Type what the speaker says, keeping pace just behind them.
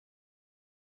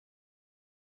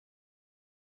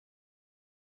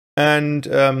And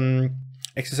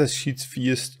exercise sheet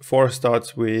 4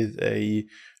 starts with a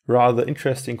rather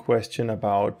interesting question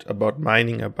about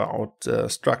mining, about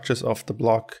structures of the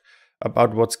block,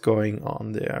 about what's going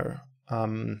on there.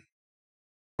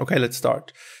 Okay, let's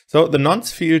start. So the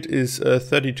nonce field is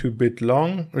 32-bit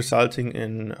long, resulting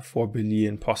in 4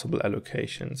 billion possible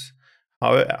allocations.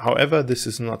 However, this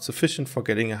is not sufficient for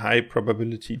getting a high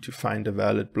probability to find a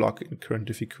valid block in current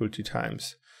difficulty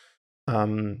times.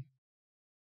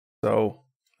 So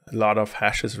a lot of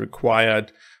hashes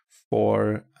required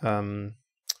for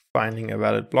finding a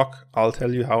valid block. I'll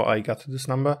tell you how I got to this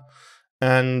number,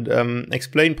 and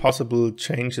explain possible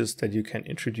changes that you can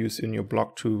introduce in your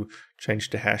block to change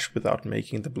the hash without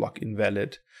making the block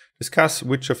invalid. Discuss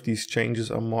which of these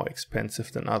changes are more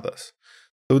expensive than others.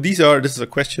 So this is a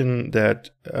question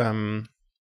that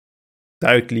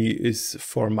directly is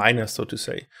for miners, so to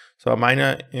say. So a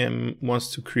miner wants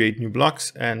to create new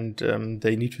blocks, and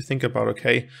they need to think about,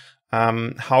 okay,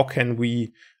 how can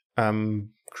we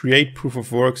create proof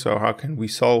of work, so how can we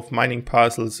solve mining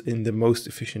puzzles in the most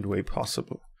efficient way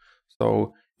possible.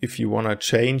 So if you want to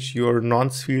change your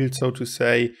nonce field, so to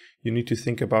say, you need to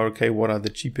think about, okay, what are the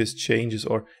cheapest changes,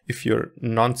 or if your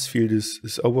nonce field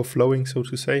is overflowing, so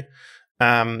to say,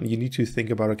 you need to think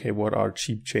about, okay, what are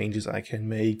cheap changes I can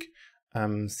make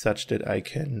such that I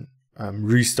can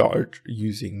restart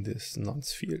using this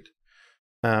nonce field.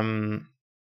 And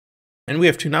we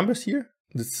have two numbers here.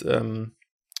 This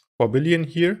 4 billion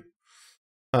here,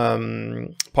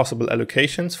 possible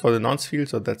allocations for the nonce field,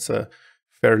 so that's a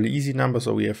fairly easy number.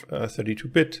 So we have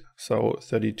 32-bit, so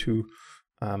 32,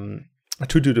 2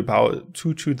 to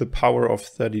the power of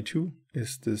 32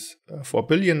 is this 4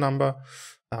 billion number.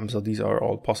 So these are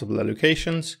all possible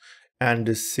allocations, and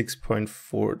this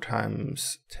 6.4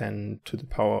 times 10 to the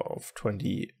power of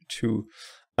 22.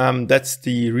 That's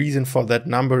the reason for that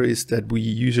number, is that we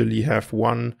usually have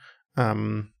one.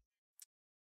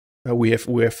 We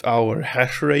have our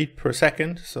hash rate per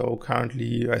second. So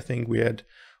currently, I think we had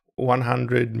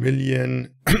 100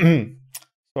 million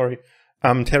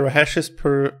terahashes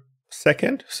per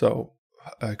second. So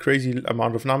a crazy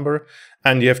amount of number,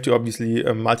 and you have to obviously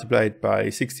multiply it by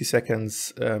 60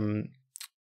 seconds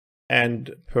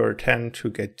and per 10 to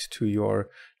get to your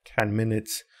 10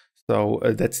 minutes. So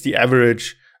that's the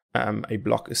average a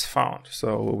block is found.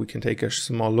 So we can take a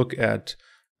small look at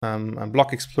a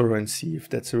block explorer and see if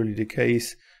that's really the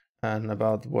case, and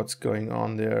about what's going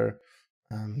on there,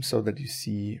 so that you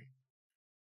see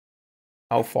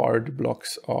how far the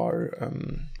blocks are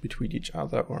between each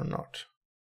other or not.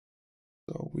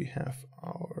 So we have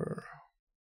our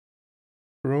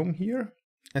Chrome here,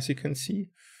 as you can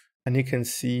see, and you can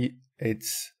see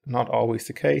it's not always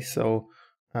the case. So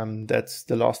that's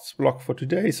the last block for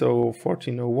today. So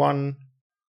 1401,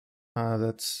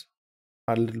 that's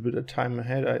a little bit of time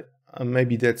ahead.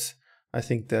 I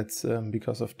think that's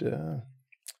because of the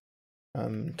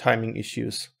timing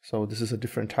issues. So this is a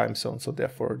different time zone, so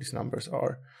therefore these numbers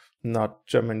are not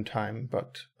German time,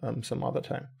 but some other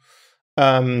time.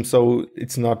 So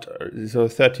it's not, so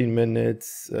 13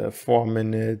 minutes, 4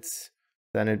 minutes,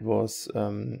 then it was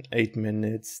 8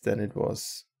 minutes, then it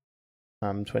was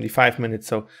 25 minutes.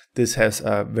 So this has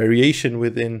a variation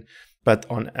within, but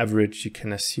on average you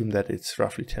can assume that it's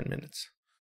roughly 10 minutes.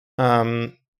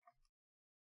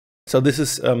 So this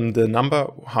is the number.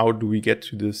 How do we get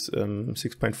to this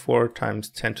 6.4 times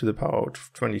 10 to the power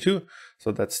of 22?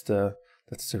 So that's the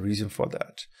reason for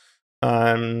that.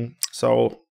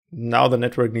 So now the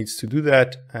network needs to do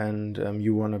that, and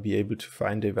you want to be able to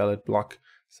find a valid block.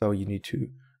 So you need to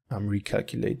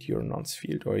recalculate your nonce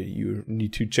field, or you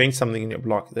need to change something in your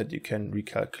block that you can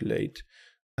recalculate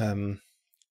the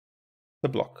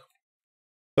block.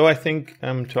 So I think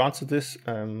to answer this,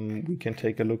 we can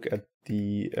take a look at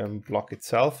the block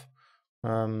itself.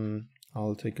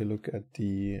 I'll take a look at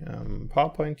the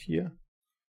PowerPoint here.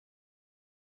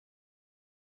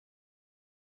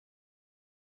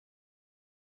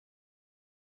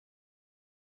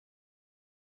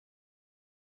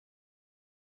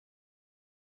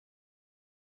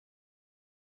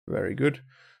 Very good.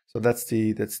 So that's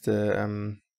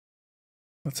the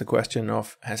question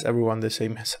of, has everyone the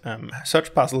same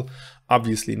search puzzle?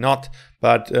 Obviously not,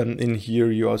 but in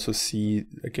here you also see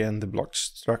again the block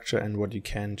structure and what you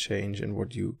can change and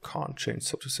what you can't change,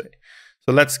 so to say.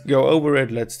 So let's go over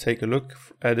it. Let's take a look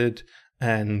at it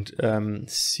and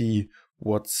see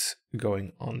what's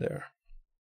going on there.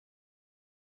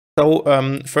 So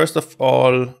first of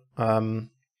all, can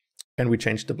we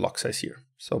change the block size here?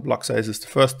 So block size is the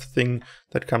first thing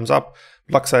that comes up.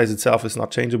 Block size itself is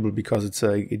not changeable because it's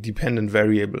a dependent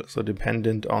variable. So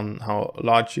dependent on how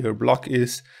large your block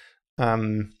is,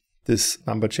 this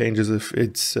number changes if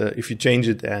it's if you change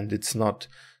it and it's not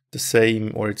the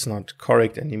same or it's not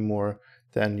correct anymore,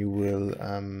 then you will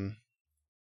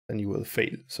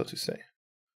fail, so to say.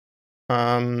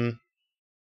 The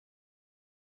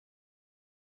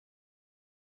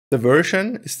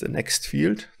version is the next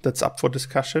field that's up for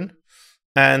discussion,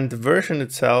 and the version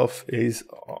itself is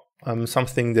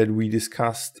something that we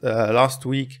discussed last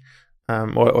week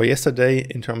or yesterday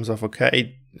in terms of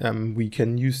we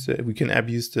can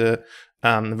abuse the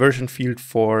version field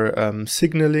for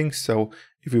signaling. So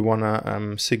if we want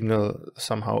to signal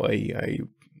somehow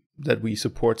that we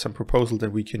support some proposal,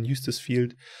 that we can use this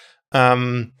field.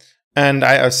 And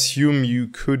I assume you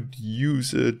could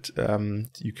use it.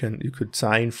 You could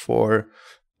sign for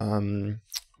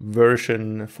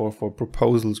version for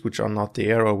proposals which are not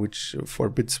there, or for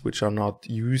bits which are not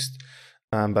used.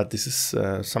 But this is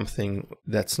something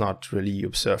that's not really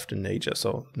observed in nature.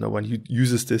 So no one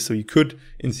uses this. So you could,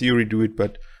 in theory, do it,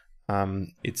 but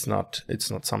it's not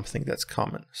something that's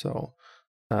common. So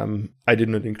I did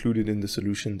not include it in the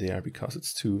solution there because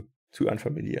it's too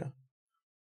unfamiliar.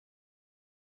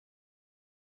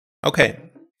 Okay,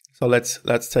 so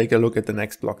let's take a look at the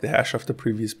next block, the hash of the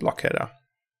previous block header.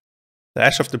 The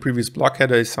hash of the previous block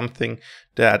header is something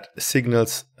that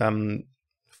signals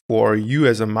for you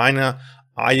as a miner,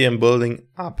 I am building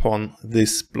upon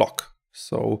this block.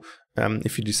 So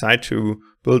if you decide to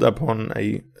build upon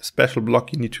a special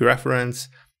block, you need to reference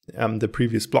the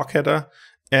previous block header.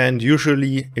 And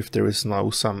usually, if there is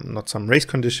not some race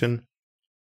condition,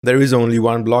 there is only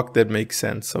one block that makes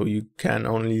sense. So you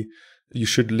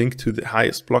should link to the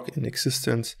highest block in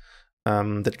existence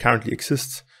that currently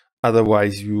exists.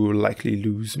 Otherwise, you will likely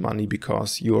lose money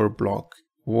because your block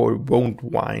won't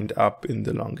wind up in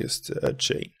the longest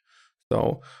chain.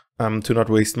 So to not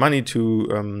waste money,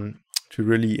 to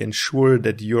really ensure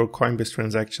that your Coinbase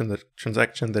transaction, the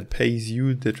transaction that pays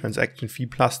you the transaction fee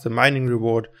plus the mining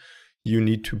reward, you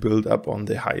need to build up on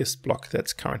the highest block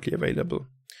that's currently available.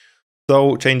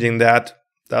 So changing that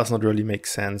does not really make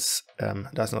sense,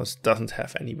 doesn't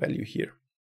have any value here.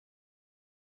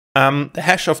 The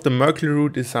hash of the Merkle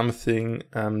root is something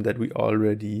that we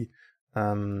already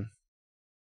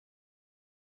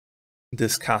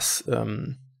discussed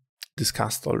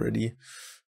already.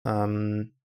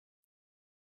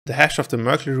 The hash of the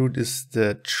Merkle root is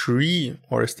the tree,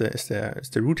 or is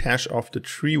the root hash of the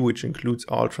tree, which includes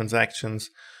all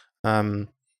transactions of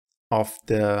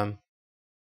this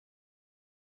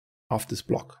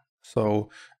block.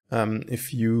 So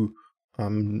if you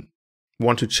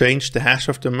want to change the hash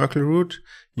of the Merkle root,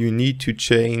 you need to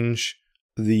change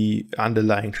the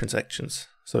underlying transactions.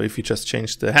 So if you just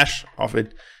change the hash of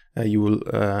it, you're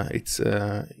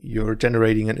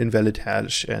generating an invalid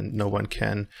hash, and no one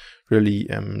can really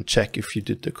check if you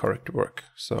did the correct work.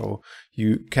 So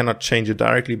you cannot change it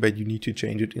directly, but you need to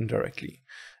change it indirectly.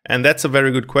 And that's a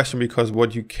very good question, because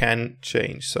what you can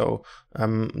change. So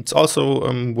it's also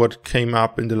what came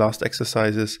up in the last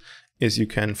exercises is you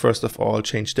can first of all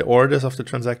change the orders of the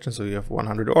transaction. So you have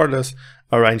 100 orders,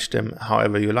 arrange them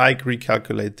however you like,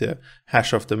 recalculate the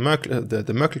hash of the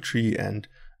Merkle tree, and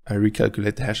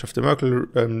recalculate the hash of the Merkle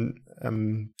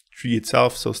tree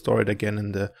itself. So store it again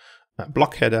in the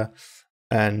block header,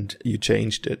 and you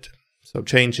changed it. So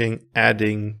changing,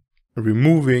 adding,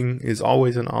 removing is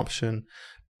always an option.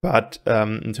 But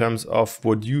in terms of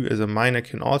what you as a miner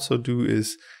can also do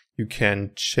is you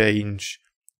can change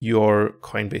your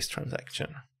Coinbase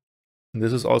transaction. And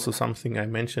this is also something I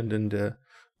mentioned in the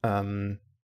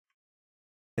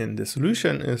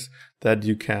solution, is that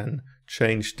you can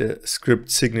change the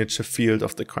script signature field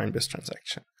of the Coinbase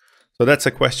transaction. So that's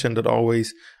a question that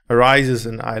always arises,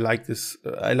 and I like this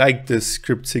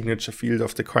script signature field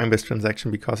of the Coinbase transaction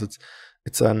because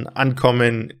it's an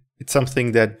uncommon, it's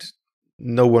something that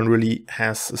no one really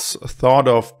has thought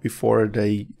of before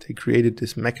they created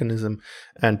this mechanism,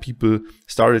 and people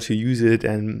started to use it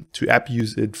and to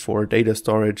abuse it for data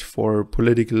storage, for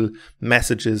political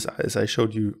messages, as I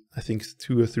showed you, I think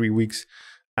 2 or 3 weeks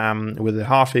with the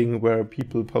Halving, where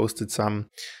people posted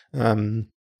some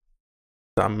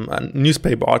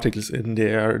newspaper articles in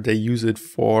there. They use it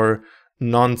for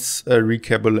nonce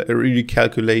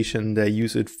recalculation. They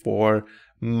use it for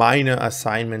minor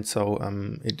assignment. So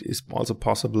it is also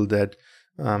possible that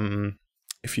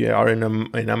if you are in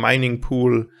a mining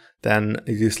pool, then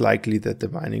it is likely that the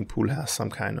mining pool has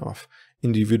some kind of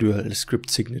individual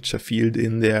script signature field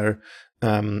in there,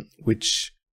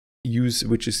 which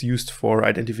is used for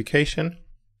identification.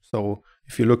 So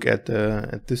if you look at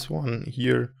this one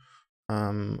here,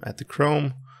 at the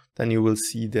Chrome, then you will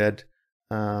see that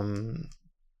the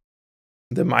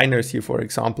miners here, for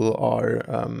example, are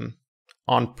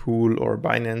on pool or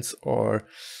Binance,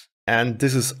 and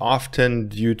this is often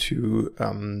due to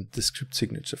the script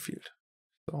signature field.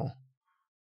 So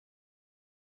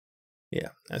yeah,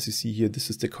 as you see here, this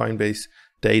is the Coinbase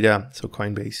data, so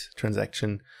Coinbase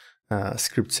transaction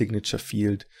script signature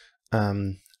field,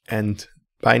 and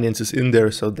Binance is in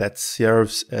there, so that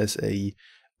serves as a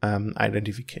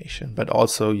identification. But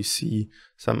also you see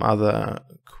some other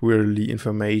query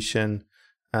information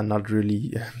and not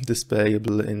really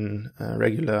displayable in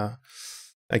regular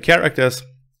characters,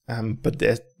 but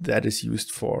that is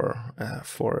used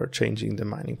for changing the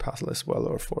mining puzzle as well,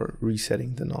 or for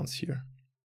resetting the nonce here.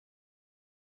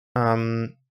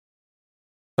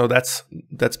 So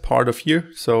that's part of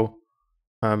here. So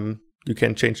you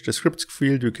can change the script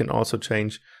field. You can also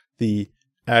change the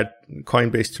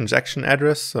Coinbase transaction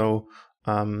address. So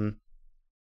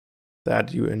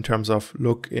that you, in terms of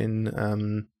look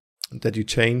in, that you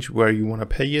change where you want to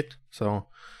pay it. So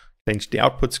change the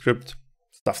output script,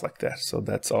 stuff like that. So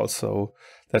that's also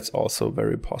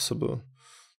very possible.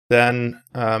 Then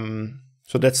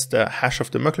so that's the hash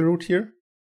of the Merkle root here.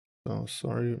 So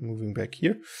sorry, moving back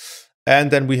here. And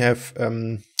then we have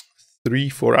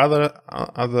 3-4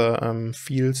 other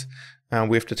fields.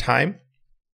 We have the time.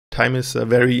 Time is a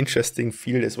very interesting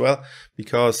field as well,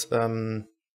 because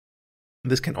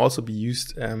this can also be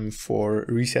used for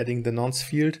resetting the nonce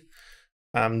field.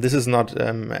 This is not,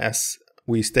 as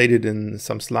we stated in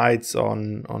some slides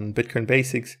on Bitcoin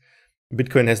basics,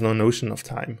 Bitcoin has no notion of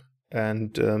time.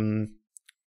 And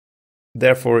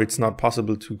therefore, it's not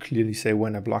possible to clearly say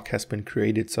when a block has been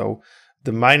created. So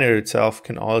the miner itself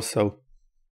can also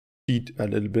cheat a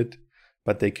little bit,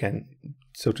 but they can,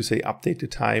 so to say, update the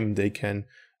time. They can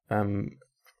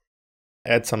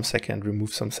add some second,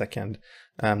 remove some second.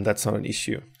 That's not an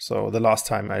issue. So the last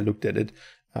time I looked at it,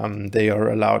 they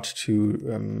are allowed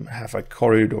to have a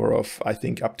corridor of, I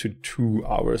think, up to 2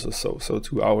 hours or so. So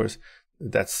 2 hours,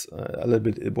 that's a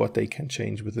little bit what they can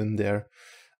change within there.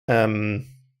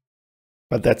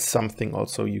 But that's something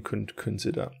also you can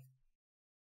consider.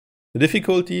 The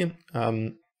difficulty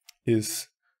is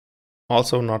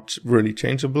also not really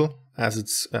changeable, as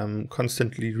it's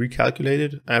constantly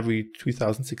recalculated every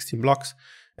 2016 blocks.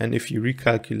 And if you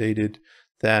recalculate it,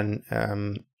 then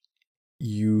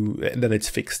it's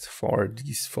fixed for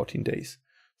these 14 days.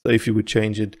 So if you would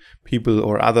change it, people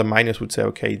or other miners would say,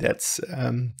 okay, that's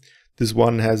this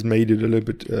one has made it a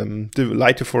little bit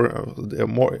lighter for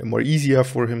more easier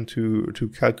for him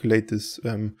to calculate this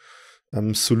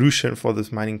solution for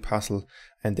this mining puzzle,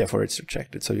 and therefore it's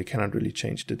rejected. So you cannot really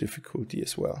change the difficulty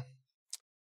as well.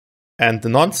 And the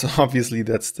nonce, obviously,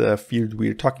 that's the field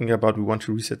we're talking about. We want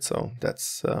to reset, so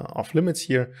that's off limits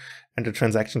here. And the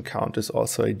transaction count is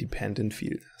also a dependent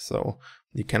field. So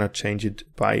you cannot change it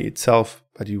by itself,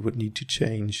 but you would need to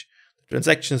change the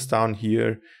transactions down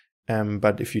here.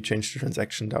 But if you change the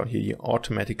transaction down here, you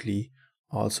automatically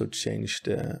also change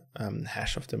the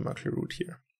hash of the Merkle root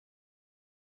here.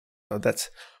 So that's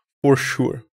for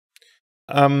sure.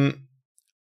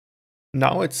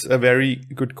 Now it's a very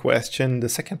good question. The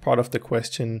second part of the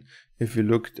question, if you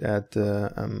looked at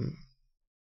the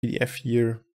PDF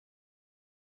here,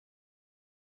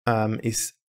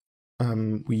 is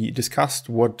we discussed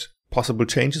what possible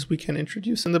changes we can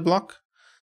introduce in the block,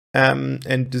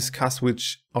 and discuss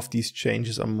which of these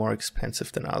changes are more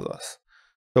expensive than others.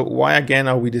 So why again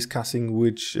are we discussing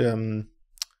which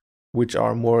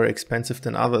are more expensive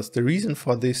than others? The reason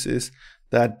for this is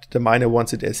that the miner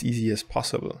wants it as easy as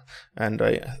possible. And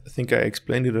I think I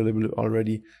explained it a little bit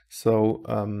already. So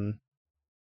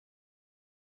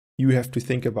you have to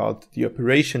think about the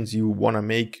operations you want to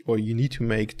make, or you need to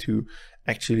make, to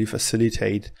actually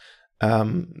facilitate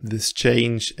this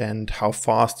change, and how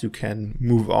fast you can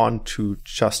move on to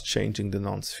just changing the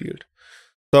nonce field.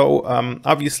 So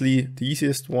obviously the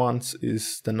easiest ones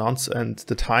is the nonce and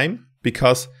the time,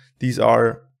 because these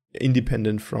are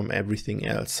independent from everything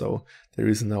else. So there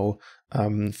is no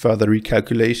further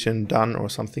recalculation done or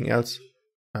something else.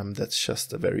 That's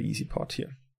just a very easy part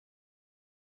here.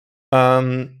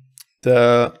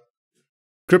 The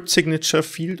script signature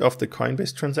field of the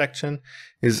Coinbase transaction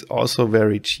is also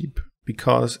very cheap,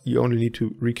 because you only need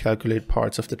to recalculate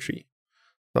parts of the tree.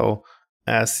 So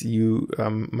as you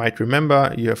might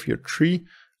remember, you have your tree,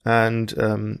 and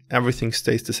everything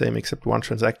stays the same except one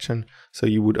transaction. So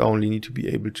you would only need to be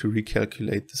able to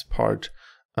recalculate this part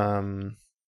of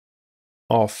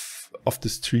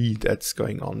this tree that's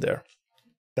going on there,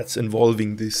 that's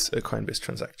involving this Coinbase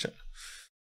transaction.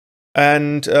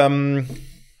 And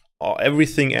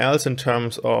everything else in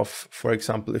terms of, for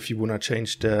example, if you want to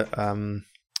change the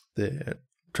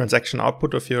transaction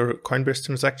output of your Coinbase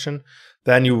transaction,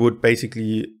 then you would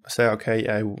basically say, okay,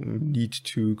 I need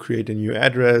to create a new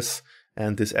address,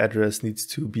 and this address needs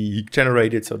to be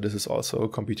generated. So this is also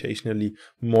computationally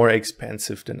more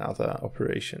expensive than other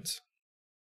operations.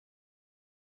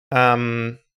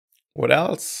 What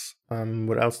else?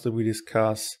 What else did we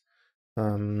discuss?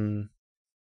 The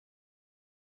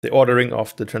ordering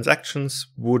of the transactions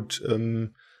would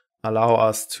allow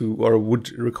us to, or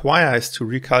would require us to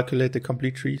recalculate the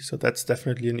complete tree. So that's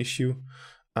definitely an issue.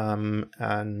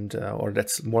 Or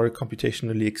that's more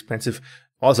computationally expensive,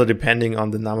 also depending on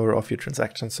the number of your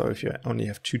transactions. So if you only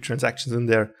have 2 transactions in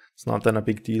there, it's not then a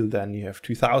big deal. Then you have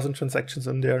 2,000 transactions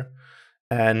in there.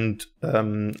 And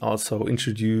also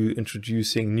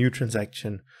introducing new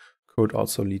transaction could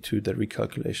also lead to the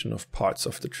recalculation of parts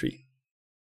of the tree.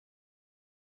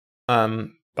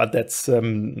 But that's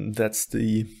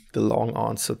the long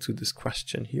answer to this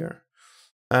question here.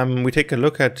 We take a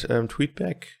look at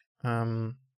tweetback,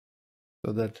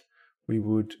 so that we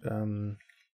would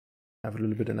have a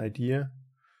little bit an idea.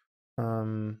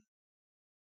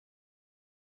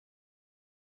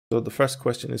 So the first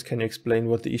question is, can you explain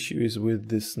what the issue is with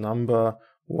this number,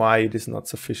 why it is not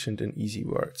sufficient in easy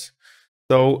words?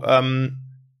 So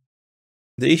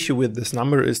the issue with this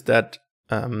number is that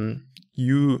as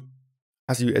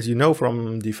you know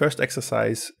from the first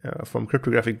exercise from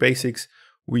cryptographic basics,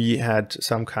 we had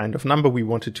some kind of number we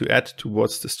wanted to add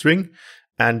towards the string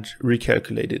and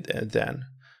recalculate it then.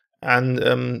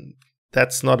 And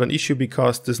that's not an issue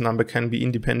because this number can be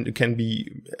independent, can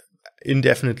be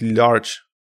indefinitely large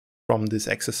from this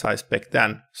exercise back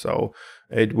then. So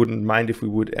it wouldn't mind if we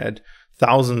would add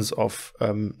thousands of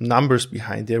numbers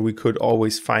behind there. We could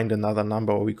always find another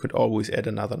number, or we could always add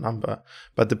another number.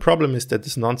 But the problem is that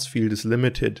this nonce field is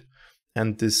limited,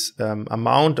 and this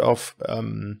amount of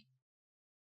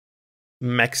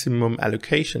maximum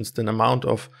allocations, the amount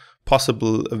of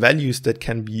possible values that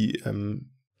can be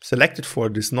selected for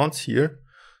this nonce here,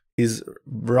 is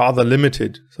rather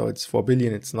limited. So it's 4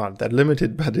 billion. It's not that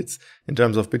limited, but it's, in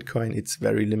terms of Bitcoin, it's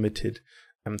very limited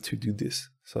to do this.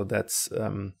 So that's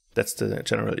the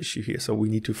general issue here. So we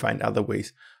need to find other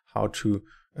ways how to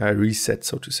reset,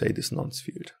 so to say, this nonce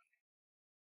field.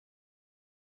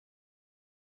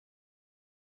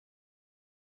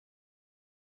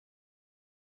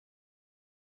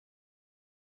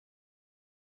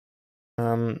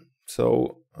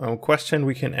 Question: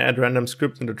 we can add random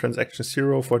script into transaction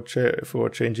 0 for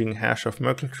changing hash of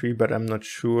Merkle tree, but I'm not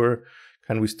sure.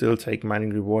 Can we still take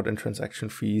mining reward and transaction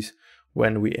fees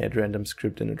when we add random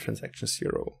script in a transaction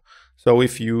 0? So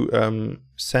if you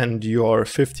send your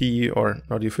 50, or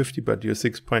not your 50, but your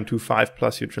 6.25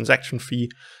 plus your transaction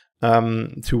fee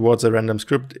towards a random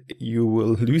script, you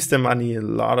will lose the money, a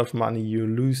lot of money you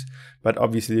lose. But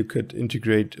obviously you could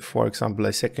integrate, for example,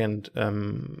 a second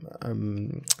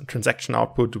transaction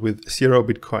output with 0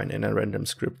 Bitcoin in a random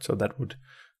script. So that would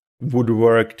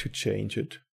work to change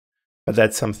it. But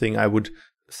that's something I would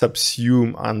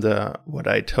subsume under what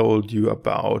I told you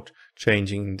about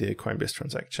changing the Coinbase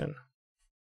transaction.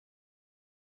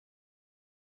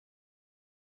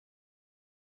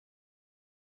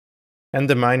 And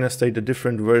the miner state a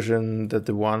different version than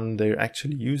the one they're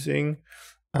actually using.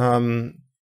 I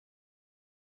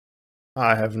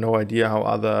have no idea how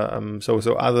other so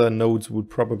other nodes would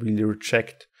probably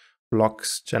reject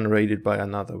blocks generated by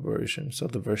another version. So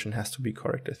the version has to be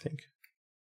correct, I think.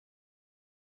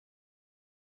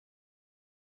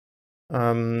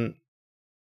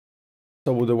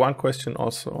 So the one question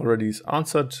also already is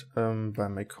answered by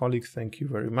my colleague. Thank you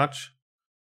very much.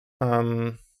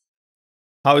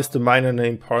 How is the miner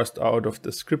name parsed out of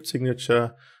the script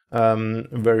signature?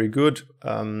 Very good.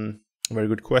 Very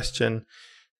good question.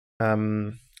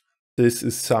 This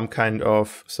is some kind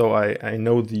of, so I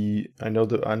know a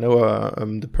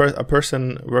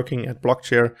person working at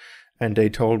Blockchair, and they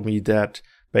told me that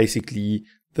basically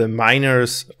the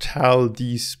miners tell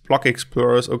these block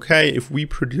explorers, okay, if we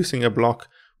producing a block,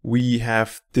 we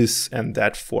have this and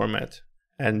that format,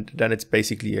 and then it's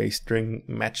basically a string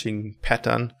matching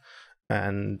pattern.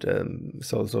 And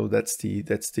so that's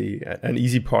an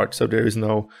easy part. So there is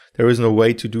no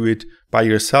way to do it by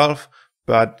yourself,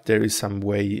 but there is some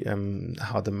way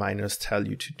how the miners tell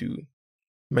you to do.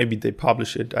 Maybe they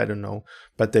publish it, I don't know,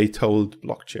 but they told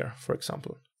Blockchair, for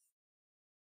example.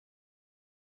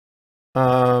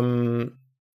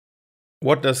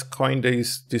 What does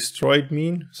Coinbase destroyed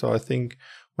mean? So I think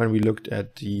when we looked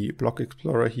at the block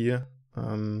explorer here,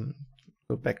 go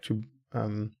back to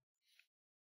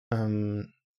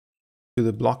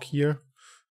the block here.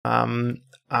 I'm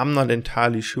not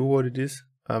entirely sure what it is.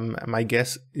 My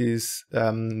guess is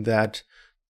that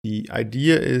the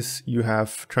idea is you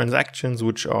have transactions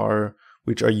which are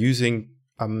using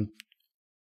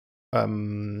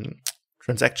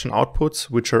transaction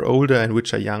outputs which are older and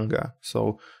which are younger.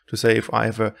 So to say, if I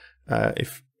have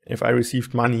if I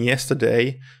received money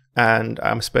yesterday and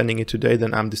I'm spending it today,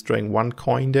 then I'm destroying one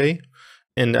coin day.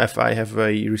 And if I have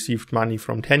received money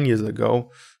from 10 years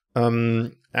ago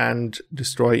and I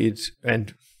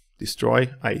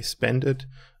spend it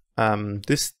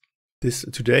this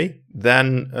today,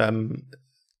 then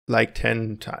like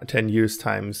 10 years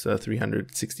times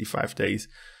 365 days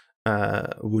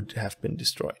would have been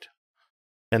destroyed.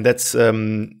 And that's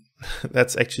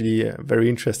actually very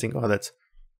interesting, or that's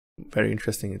very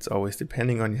interesting. It's always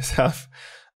depending on yourself.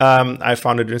 I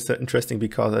found it interesting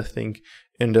because I think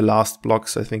in the last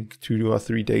blocks, I think 2 or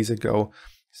 3 days ago,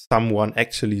 someone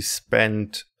actually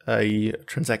spent a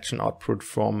transaction output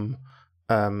from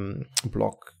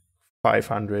block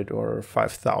 500 or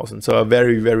 5,000. So a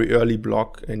very, very early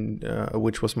block,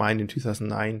 which was mined in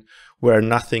 2009, where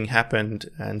nothing happened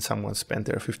and someone spent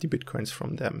their 50 Bitcoins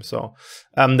from them. So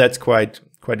that's quite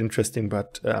interesting,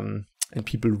 but and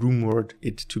people rumored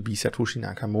it to be Satoshi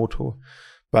Nakamoto,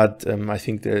 but I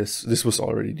think this was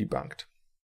already debunked.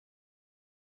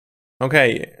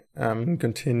 Okay,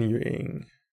 continuing.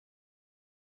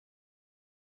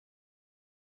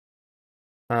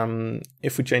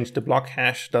 If we change the block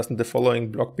hash, doesn't the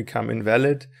following block become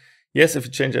invalid? Yes, if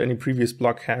you change any previous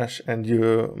block hash and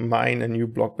you mine a new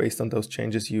block based on those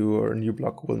changes, your new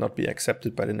block will not be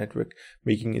accepted by the network,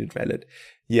 making it valid.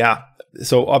 Yeah,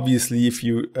 so obviously if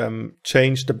you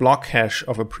change the block hash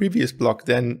of a previous block,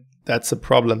 then that's a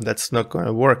problem. That's not going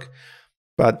to work.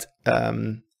 But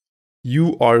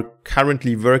you are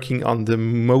currently working on the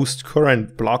most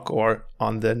current block or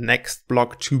on the next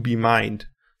block to be mined.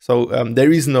 So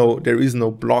there is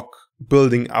no block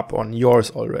building up on yours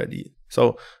already.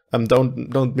 So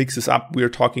don't mix this up. We're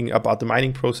talking about the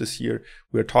mining process here.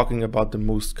 We're talking about the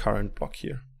most current block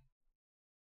here.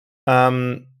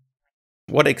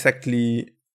 What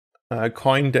exactly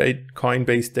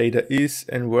Coinbase data is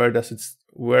and where does it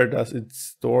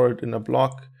store it in a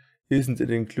block? Isn't it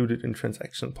included in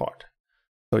transaction part?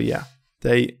 So yeah,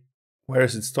 where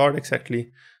is it stored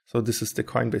exactly? So this is the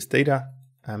Coinbase data.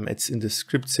 It's in the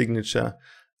script signature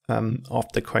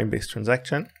of the Coinbase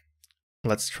transaction.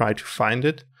 Let's try to find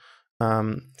it.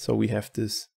 So we have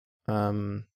this.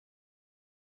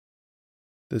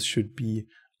 This should be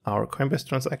our Coinbase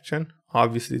transaction.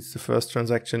 Obviously, it's the first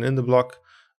transaction in the block.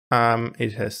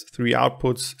 It has 3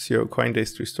 outputs, 0 coin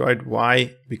days destroyed.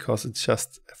 Why? Because it's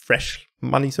just fresh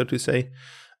money, so to say.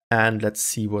 And let's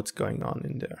see what's going on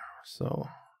in there. So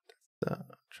that's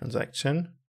the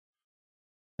transaction.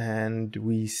 And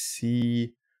we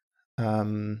see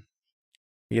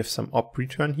we have some op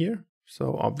return here.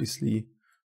 So obviously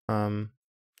some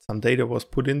data was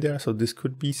put in there. So this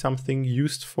could be something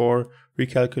used for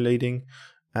recalculating.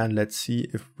 And let's see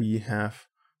if we have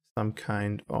some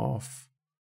kind of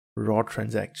raw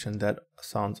transaction. That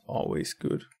sounds always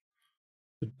good.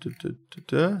 So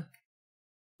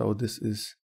this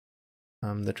is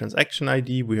the transaction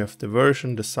ID. We have the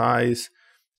version, the size.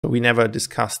 So we never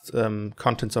discussed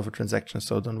contents of a transaction,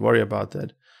 so don't worry about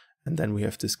that. And then we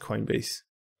have this Coinbase,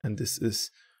 and this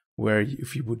is where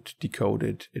if you would decode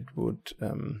it, it would.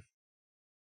 And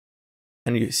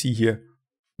you see here,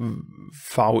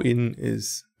 vin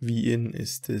is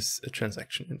this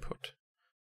transaction input,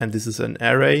 and this is an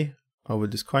array over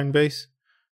this Coinbase,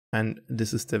 and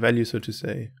this is the value, so to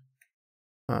say.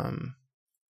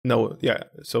 No, yeah.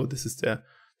 So this is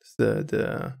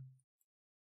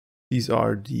these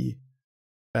are the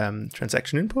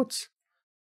transaction inputs,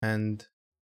 and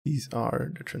these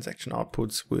are the transaction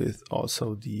outputs with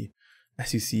also the,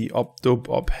 as you see, op-dub,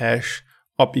 op-hash,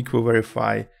 op-equal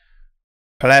verify,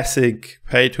 classic,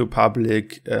 pay to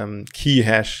public, key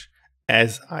hash,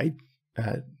 as I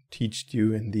taught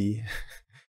you in the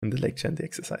in the lecture and the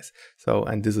exercise. So,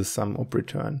 and this is some op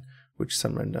return, which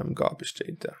some random garbage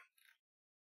data.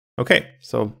 Okay,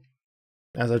 so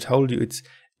as I told you, it's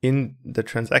in the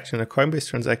transaction, a Coinbase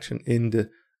transaction, in the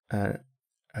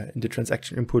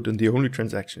transaction input, and the only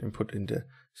transaction input in the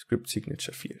script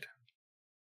signature field.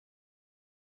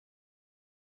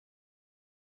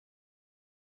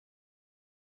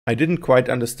 I didn't quite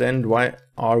understand, why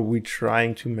are we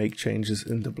trying to make changes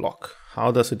in the block?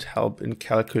 How does it help in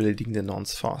calculating the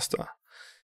nonce faster?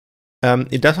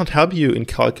 It does not help you in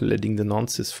calculating the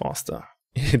nonces faster.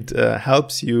 It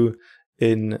helps you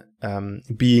in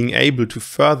being able to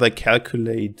further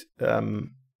calculate to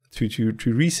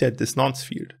reset this nonce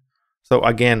field. So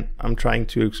again, I'm trying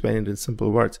to explain it in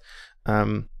simple words.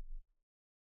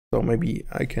 So maybe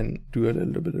I can do a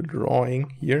little bit of drawing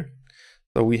here.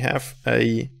 So we have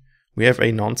a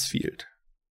nonce field,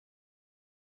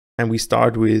 and we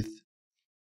start with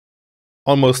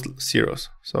almost zeros.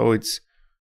 So it's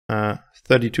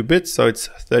 32 bits, so it's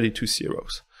 32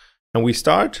 zeros. And we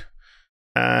start,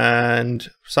 and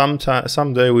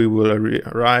someday we will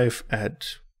arrive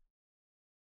at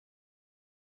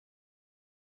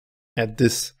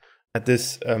this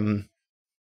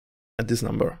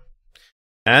number,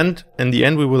 and in the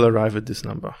end we will arrive at this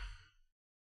number.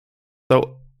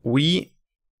 So we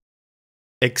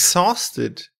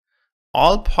exhausted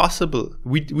all possible.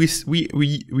 We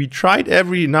tried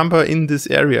every number in this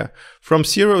area from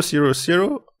 0, 0,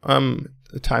 0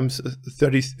 times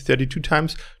 32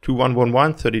 times to 1, 1,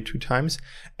 1 32 times,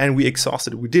 and we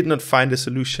exhausted. We did not find a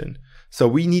solution. So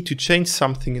we need to change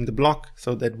something in the block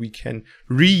so that we can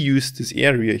reuse this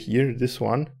area here, this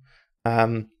one,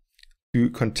 to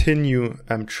continue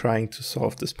trying to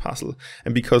solve this puzzle.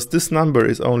 And because this number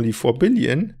is only 4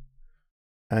 billion,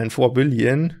 and 4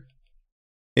 billion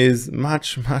is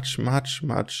much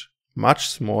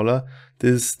smaller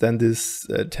than this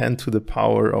 10 to the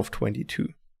power of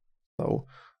 22. So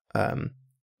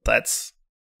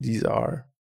these are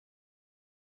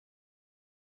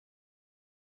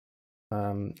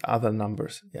other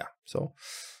numbers. Yeah, so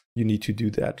you need to do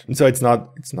that. And so it's not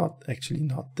actually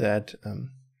not that.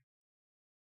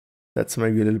 That's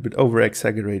maybe a little bit over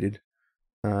exaggerated,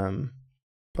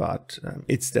 but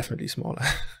it's definitely smaller.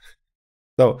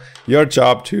 So your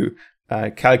job to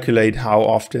calculate how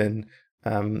often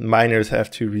miners have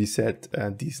to reset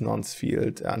these nonce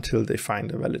field until they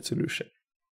find a valid solution.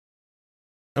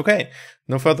 Okay,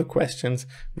 no further questions.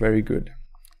 Very good.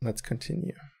 Let's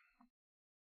continue.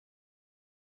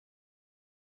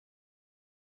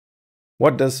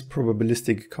 What does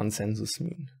probabilistic consensus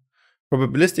mean?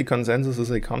 Probabilistic consensus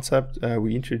is a concept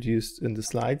we introduced in the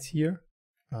slides here.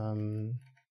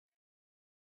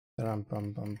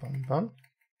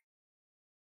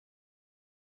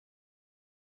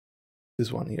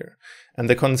 This one here. And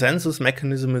the consensus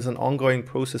mechanism is an ongoing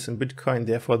process in Bitcoin,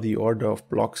 therefore the order of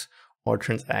blocks or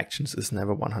transactions is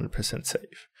never 100%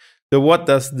 safe. So what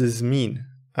does this mean?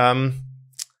 The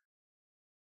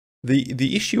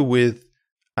issue with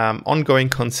ongoing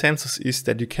consensus is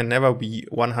that you can never be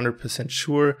 100%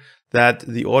 sure that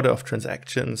the order of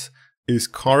transactions is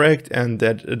correct and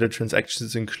that the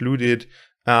transactions included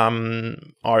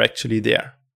are actually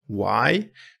there.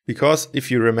 Why? Because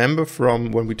if you remember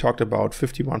from when we talked about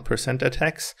 51%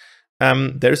 attacks,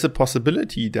 there is a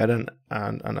possibility that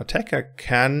an attacker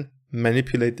can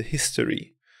manipulate the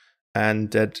history,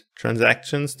 and that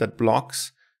transactions, that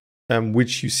blocks,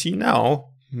 which you see now,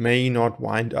 may not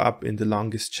wind up in the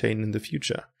longest chain in the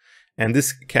future. And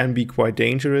this can be quite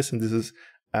dangerous, and this is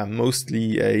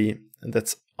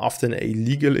that's often a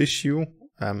legal issue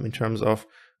in terms of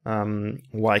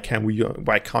why can't we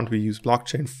use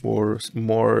blockchain for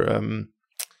more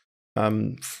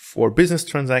for business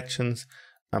transactions,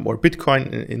 or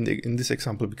Bitcoin in this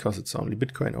example, because it's only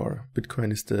Bitcoin, or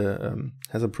Bitcoin is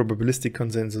has a probabilistic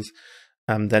consensus.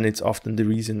 Then it's often the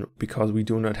reason because we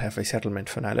do not have a settlement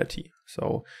finality.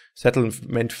 So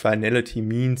settlement finality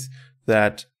means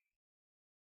that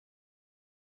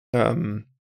a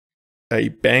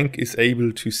bank is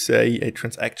able to say a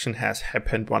transaction has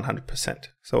happened 100%.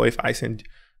 So if I send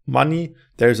money,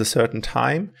 there's a certain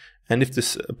time, and if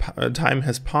this time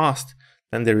has passed,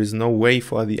 then there is no way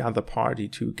for the other party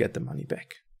to get the money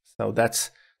back. So that's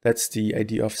the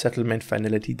idea of settlement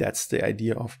finality. That's the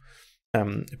idea of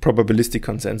probabilistic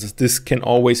consensus. This can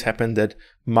always happen, that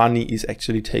money is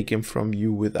actually taken from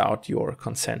you without your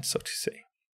consent, so to say.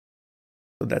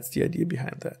 So that's the idea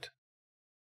behind that.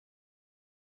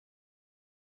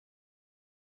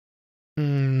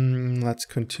 Let's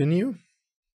continue.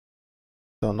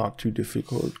 So not too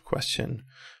difficult question,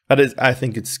 but I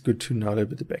think it's good to know a little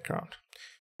bit the background.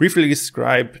 Briefly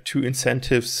describe 2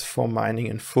 incentives for mining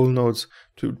and full nodes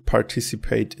to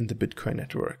participate in the Bitcoin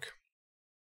network.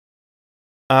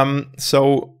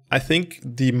 So I think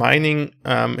the mining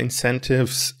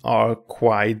incentives are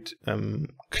quite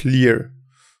clear.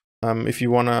 If you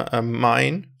want to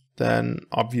mine, then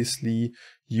obviously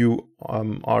you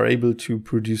are able to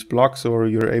produce blocks, or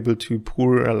you're able to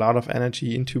pour a lot of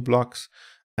energy into blocks,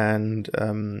 and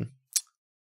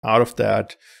out of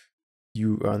that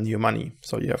you earn your money.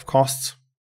 So you have costs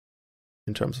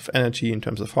in terms of energy, in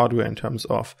terms of hardware, in terms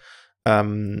of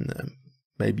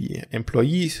maybe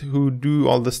employees who do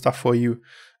all the stuff for you,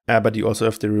 but you also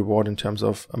have the reward in terms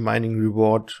of a mining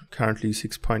reward, currently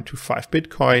 6.25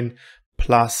 Bitcoin,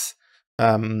 plus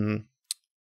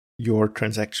your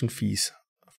transaction fees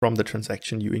from the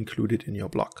transaction you included in your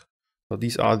block. So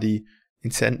these are the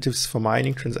incentives for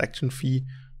mining: transaction fee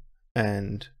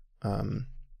and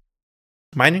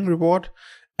mining reward.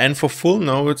 And for full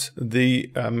nodes,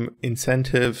 the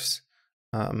incentives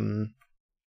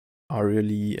are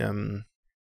really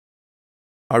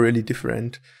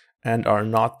different and are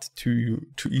not too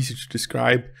easy to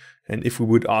describe. And if we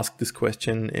would ask this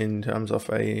question in terms of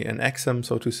an exam,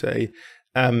 so to say,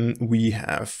 we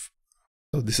have,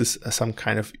 so this is some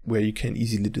kind of where you can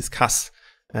easily discuss,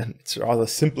 and it's a rather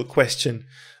simple question,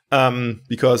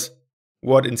 because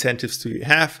what incentives do you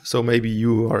have? So maybe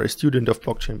you are a student of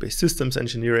blockchain-based systems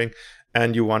engineering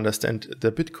and you understand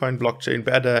the Bitcoin blockchain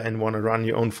better and want to run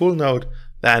your own full node,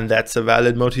 then that's a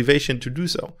valid motivation to do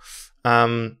so.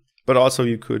 But also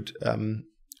you could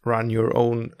run your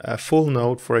own full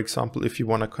node, for example, if you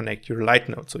want to connect your light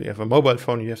node. So you have a mobile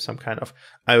phone, you have some kind of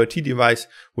IoT device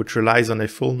which relies on a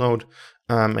full node,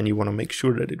 and you want to make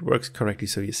sure that it works correctly,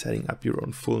 so you're setting up your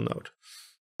own full node.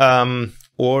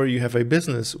 Or you have a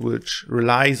business which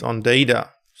relies on data.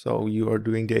 So you are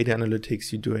doing data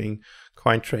analytics, you're doing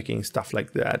coin tracking, stuff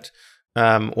like that.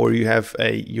 Or you have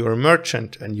you're a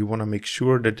merchant and you want to make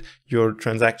sure that your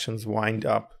transactions wind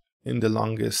up in the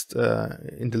longest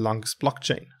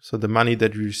blockchain. So the money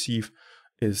that you receive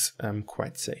is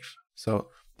quite safe.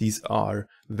 So these are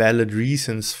valid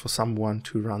reasons for someone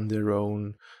to run their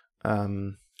own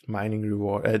mining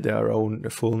reward, their own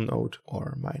full node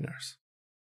or miners.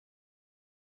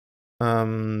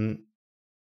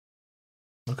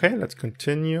 Okay, let's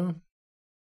continue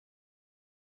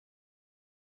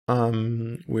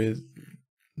with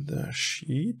the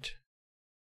sheet.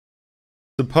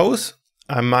 Suppose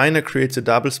a miner creates a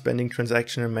double spending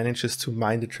transaction and manages to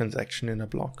mine the transaction in a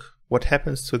block. What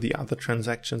happens to the other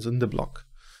transactions in the block?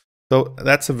 So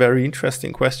that's a very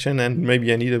interesting question, and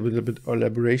maybe I need a little bit of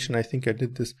elaboration. I think I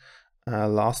did this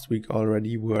last week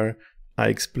already, where I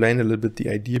explained a little bit the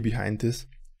idea behind this.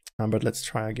 But let's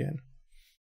try again.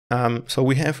 So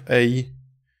we have a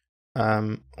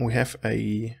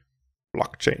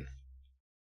blockchain.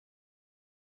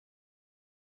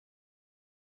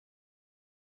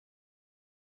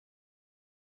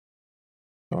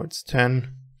 So it's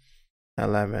 10,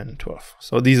 11, 12.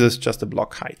 So this is just a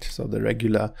block height. So the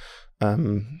regular,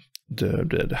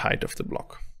 the height of the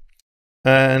block.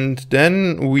 And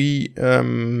then we,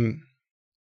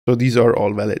 so these are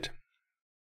all valid.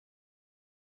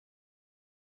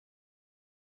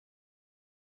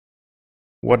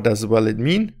 What does valid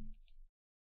mean?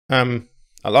 A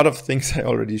lot of things I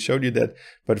already showed you that,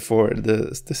 but for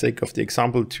the sake of the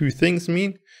example, two things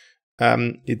mean.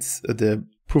 It's the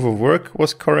proof of work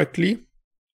was correctly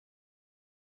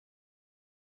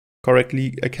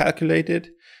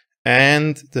calculated,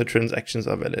 and the transactions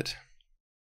are valid.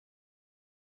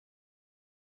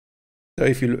 So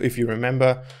if you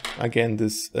remember again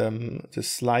this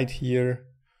slide here,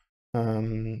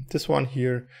 this one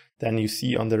here, then you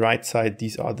see on the right side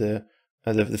these are the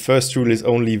first rule is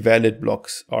only valid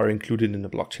blocks are included in the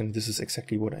blockchain. This is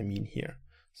exactly what I mean here.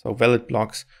 So valid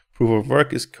blocks, proof of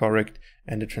work is correct,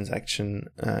 and the transactions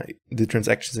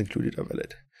included are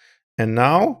valid. And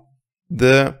now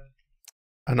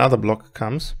another block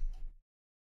comes,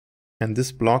 and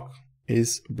this block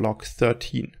is block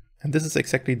 13. And this is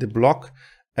exactly the block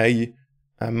a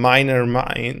miner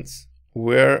mines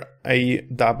where a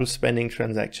double spending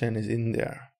transaction is in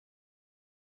there.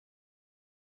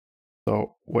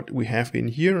 So what we have in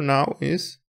here now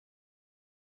is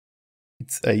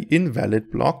it's a invalid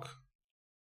block.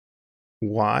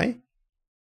 Why?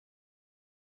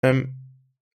 Okay,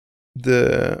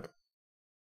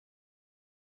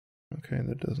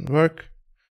 that doesn't work.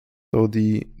 So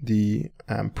the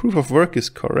proof of work is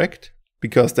correct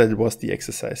because that was the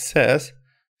exercise says.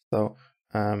 So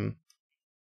proof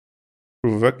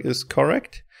of work is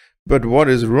correct, but what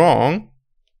is wrong?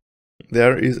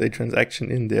 There is a transaction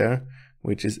in there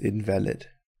which is invalid.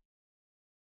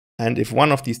 And if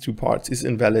one of these two parts is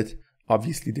invalid,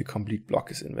 obviously the complete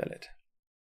block is invalid.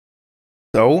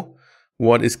 So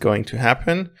what is going to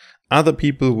happen? Other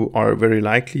people are very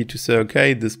likely to say,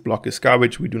 okay, this block is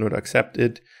garbage, we do not accept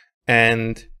it.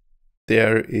 And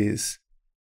there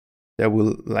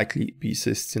will likely be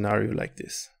this scenario like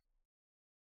this.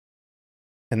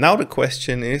 And now the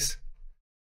question is,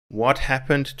 what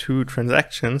happened to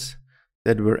transactions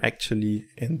that were actually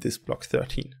in this block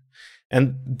 13?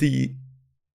 And the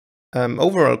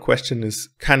overall question is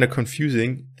kind of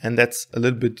confusing, and that's a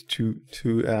little bit to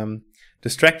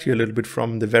distract you a little bit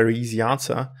from the very easy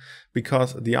answer,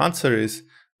 because the answer is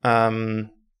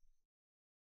the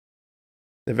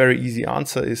very easy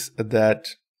answer is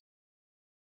that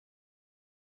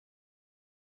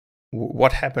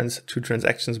what happens to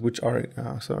transactions which are,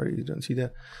 sorry, you don't see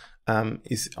that,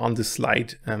 is on the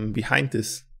slide behind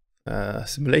this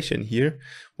simulation here.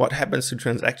 What happens to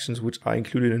transactions which are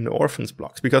included in the orphans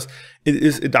blocks? Because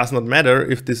it does not matter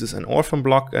if this is an orphan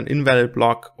block, an invalid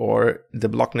block, or the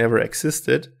block never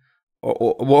existed,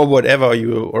 or whatever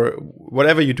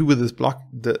you do with this block.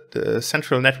 The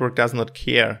central network does not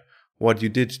care what you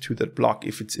did to that block,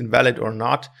 if it's invalid or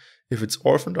not, if it's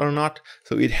orphaned or not.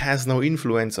 So it has no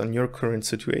influence on your current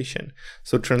situation.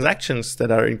 So transactions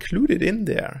that are included in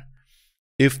there,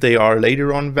 if they are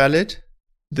later on valid,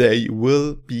 they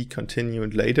will be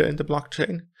continued later in the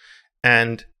blockchain.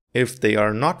 And if they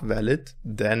are not valid,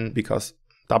 then because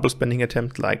double spending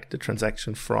attempt, like the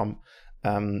transaction from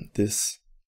this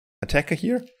attacker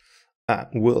here,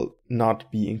 will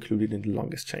not be included in the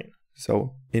longest chain.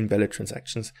 So invalid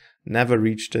transactions never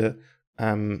reach the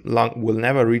will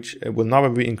never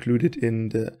be included in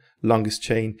the longest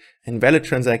chain. And valid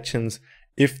transactions,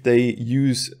 if they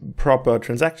use proper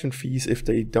transaction fees, if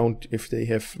they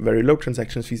have very low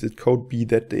transaction fees, it could be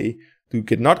that they do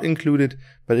get not included.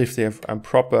 But if they have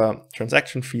proper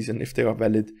transaction fees and if they are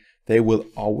valid, they will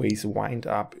always wind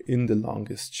up in the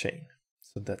longest chain.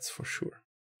 So that's for sure.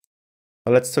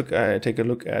 Well, let's take a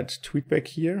look at tweetback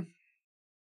here.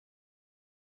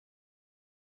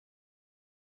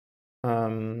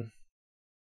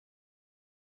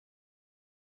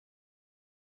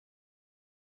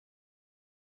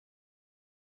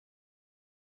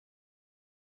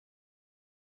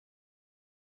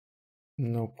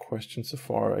 No questions so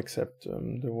far, except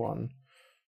the one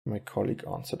my colleague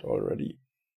answered already.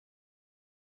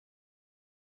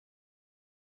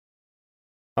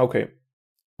 Okay.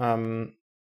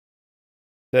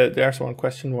 There's one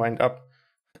question wind up.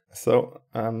 So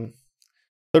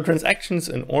transactions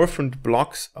in orphaned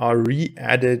blocks are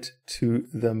re-added to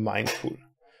the mine pool.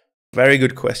 Very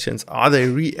good questions. Are they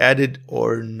re-added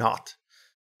or not?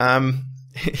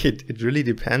 It really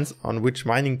depends on which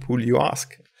mining pool you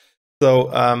ask.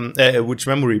 So which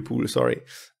memory pool, sorry.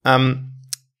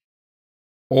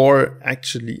 Or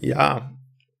actually, yeah.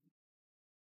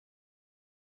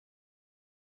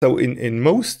 So in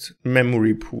most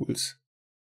memory pools,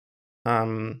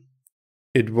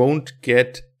 it won't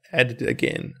get added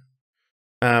again.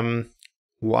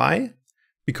 Why?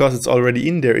 Because it's already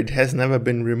in there. It has never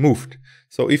been removed.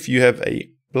 So if you have a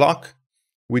block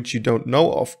which you don't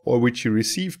know of or which you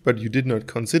received but you did not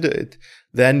consider it,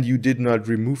 then you did not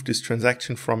remove this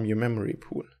transaction from your memory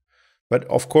pool. But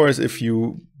of course, if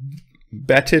you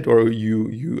betted or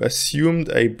you assumed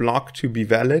a block to be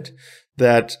valid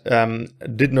that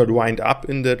did not wind up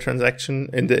in the transaction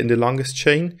in the longest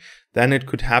chain, then it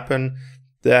could happen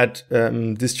that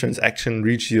this transaction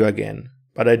reaches you again.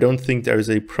 But I don't think there is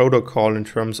a protocol in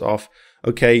terms of,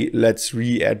 okay, let's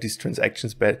re-add these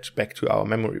transactions back to our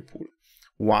memory pool.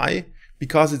 Why?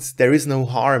 Because there is no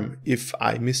harm if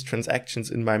I miss transactions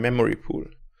in my memory pool.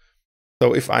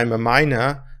 So if I'm a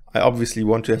miner, I obviously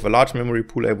want to have a large memory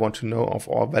pool. I want to know of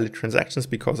all valid transactions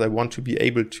because I want to be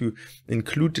able to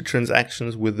include the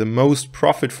transactions with the most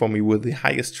profit for me, with the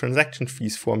highest transaction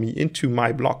fees for me into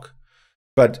my block.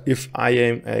 But if I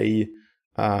am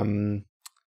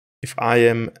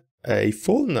a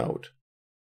full node,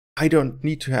 I don't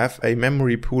need to have a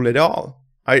memory pool at all.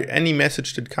 Any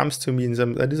message that comes to me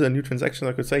and that is a new transaction,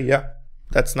 I could say, yeah,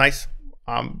 that's nice.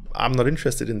 I'm not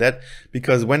interested in that,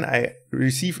 because when I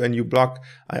receive a new block,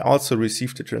 I also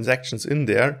receive the transactions in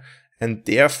there, and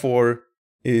therefore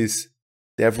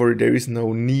there is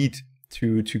no need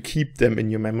to keep them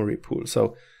in your memory pool.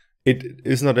 So it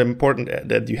is not important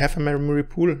that you have a memory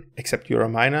pool, except you're a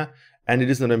miner, and it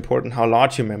is not important how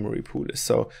large your memory pool is.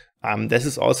 So this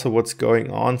is also what's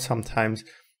going on. Sometimes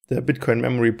the Bitcoin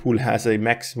memory pool has a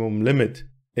maximum limit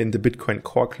in the Bitcoin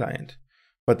core client.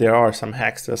 But there are some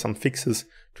hacks, there are some fixes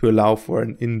to allow for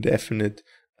an indefinite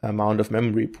amount of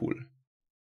memory pool.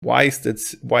 Why is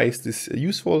this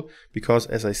useful? Because,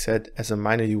 as I said, as a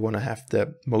miner, you want to have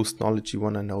the most knowledge. You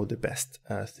want to know the best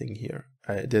thing here,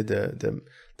 the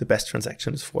best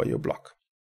transactions for your block.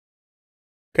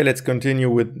 Okay, let's continue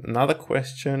with another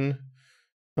question.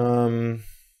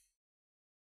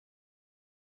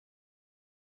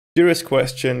 Serious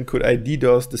question, could I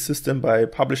DDoS the system by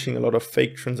publishing a lot of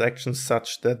fake transactions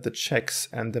such that the checks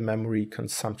and the memory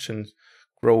consumption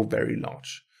grow very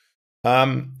large?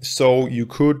 So you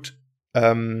could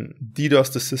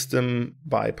DDoS the system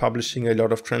by publishing a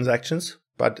lot of transactions,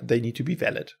 but they need to be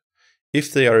valid.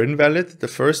 If they are invalid, the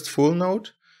first full node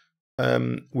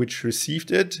which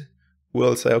received it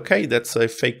will say, okay, that's a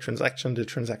fake transaction, the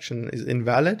transaction is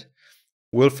invalid.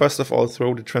 We'll first of all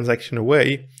throw the transaction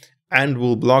away and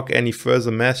will block any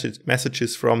further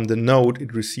messages from the node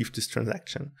it received this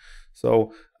transaction.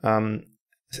 So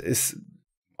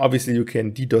obviously you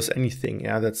can DDoS anything.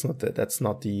 Yeah, that's not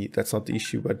the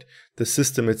issue. But the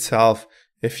system itself,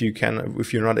 if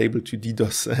you're not able to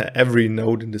DDoS every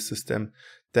node in the system,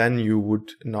 then you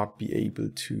would not be able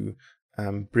to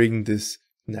bring this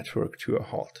network to a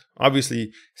halt.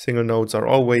 Obviously, single nodes are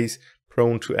always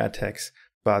prone to attacks,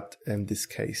 but in this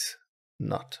case,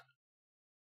 not.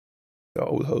 The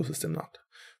whole host system not.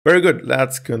 Very good.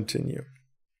 Let's continue.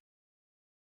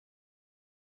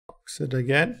 Exit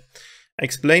again.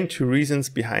 Explain 2 reasons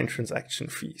behind transaction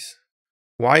fees.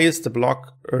 Why is the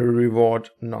block reward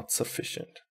not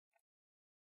sufficient?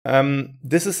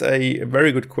 This is a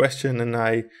very good question,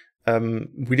 and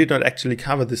we did not actually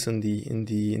cover this in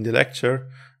the lecture.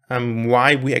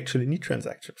 Why we actually need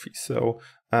transaction fees? So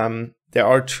there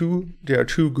are two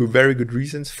very good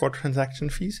reasons for transaction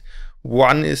fees.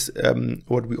 One is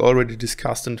what we already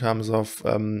discussed in terms of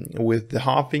with the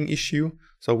halving issue.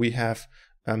 So we have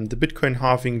the Bitcoin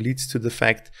halving leads to the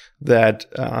fact that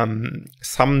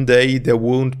someday there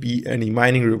won't be any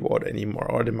mining reward anymore,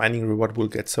 or the mining reward will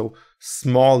get so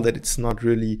small that it's not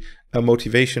really a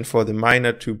motivation for the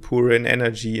miner to pour in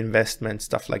energy, investment,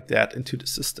 stuff like that into the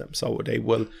system. So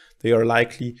they are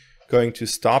likely going to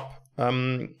stop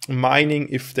mining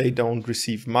if they don't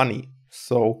receive money.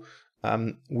 So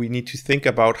we need to think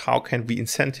about how can we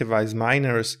incentivize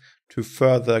miners to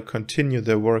further continue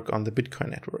their work on the Bitcoin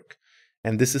network.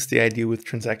 And this is the idea with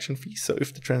transaction fees. So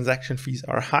if the transaction fees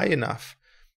are high enough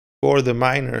for the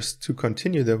miners to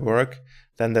continue their work,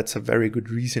 then that's a very good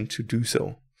reason to do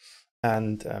so.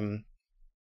 And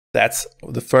that's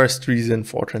the first reason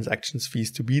for transaction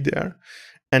fees to be there.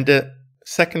 And the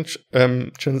second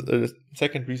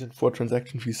reason for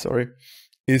transaction fees,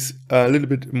 is a little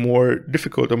bit more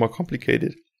difficult or more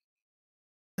complicated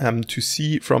to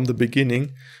see from the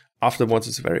beginning. Afterwards,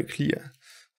 it's very clear.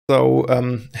 So,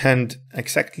 and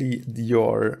exactly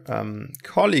your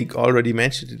colleague already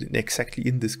mentioned it exactly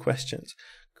in these questions.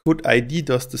 Could I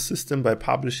DDoS the system by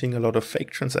publishing a lot of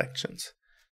fake transactions?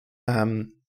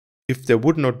 If there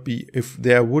would no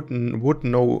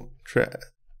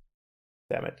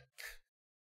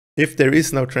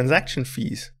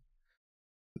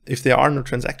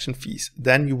transaction fees,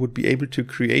 then you would be able to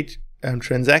create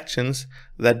transactions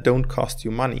that don't cost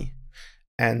you money.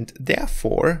 And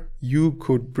therefore, you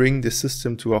could bring the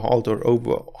system to a halt or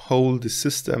overload the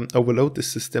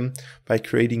system by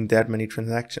creating that many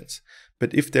transactions.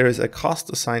 But if there is a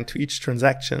cost assigned to each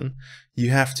transaction,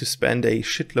 you have to spend a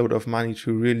shitload of money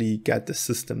to really get the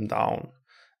system down.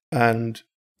 And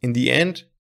in the end,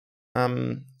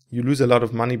 you lose a lot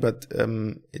of money, but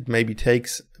it maybe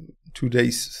takes 2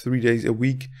 days, 3 days, a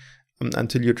week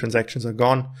until your transactions are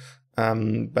gone.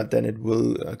 But then it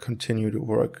will continue to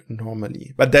work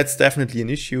normally. But that's definitely an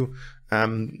issue.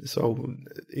 So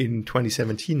in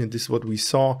 2017, and this is what we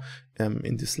saw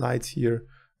in the slides here.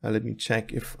 Let me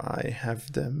check if I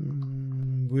have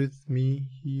them with me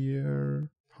here.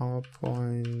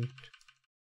 PowerPoint.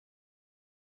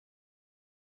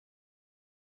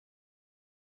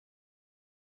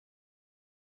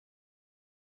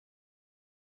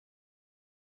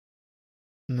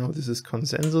 No, this is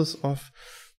consensus of.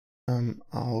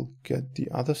 I'll get the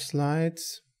other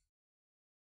slides.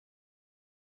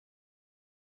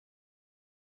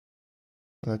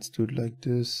 Let's do it like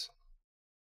this.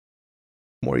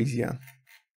 More easier.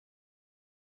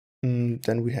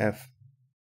 Then we have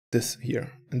this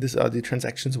here. And these are the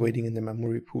transactions waiting in the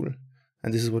memory pool.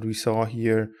 And this is what we saw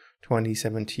here,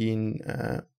 2017,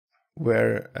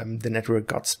 where the network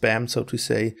got spammed, so to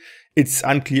say. It's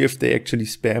unclear if they actually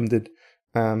spammed it.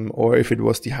 Or if it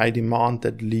was the high demand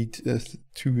that led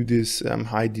to this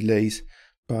high delays,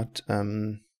 but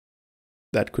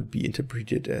that could be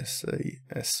interpreted as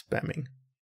spamming.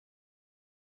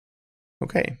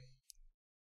 Okay,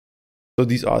 so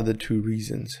these are the 2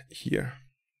 reasons here.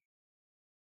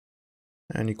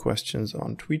 Any questions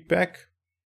on tweetback?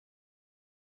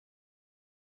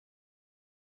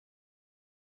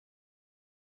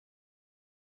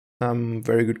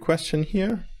 Very good question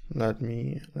here.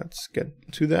 Let's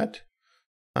get to that.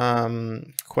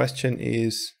 Question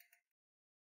is,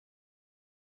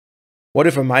 what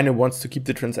if a miner wants to keep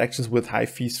the transactions with high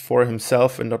fees for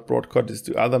himself and not broadcast this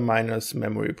to other miners'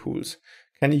 memory pools?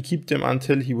 Can he keep them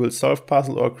until he will solve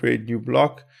puzzle or create new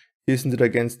block? Isn't it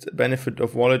against the benefit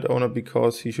of wallet owner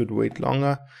because he should wait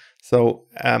longer? So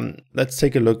let's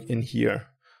take a look in here.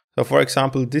 So for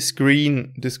example, this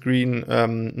green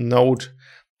node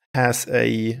has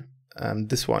a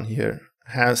this one here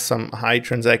has some high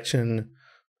transaction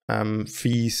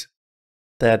fees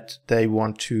that they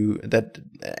want to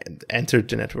enter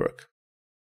the network,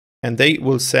 and they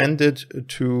will send it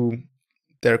to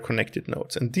their connected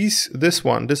nodes. And this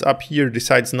up here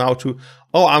decides now to,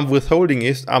 oh, I'm withholding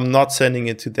it, I'm not sending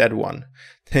it to that one.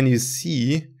 Then you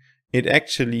see it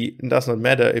actually does not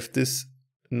matter if this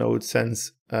node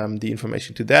sends the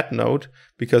information to that node,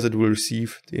 because it will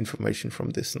receive the information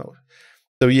from this node.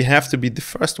 So you have to be the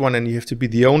first one, and you have to be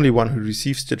the only one who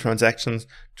receives the transactions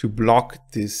to block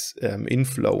this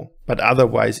inflow. But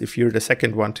otherwise, if you're the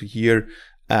second one to here,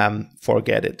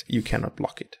 forget it, you cannot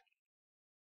block it.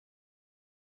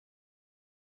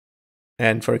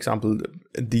 And for example,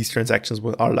 these transactions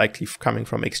are likely coming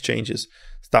from exchanges,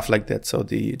 stuff like that. So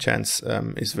the chance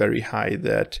is very high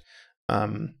that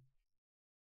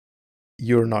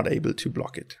you're not able to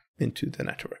block it into the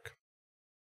network.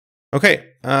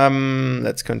 Okay,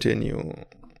 let's continue.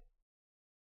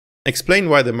 Explain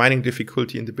why the mining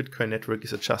difficulty in the Bitcoin network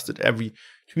is adjusted every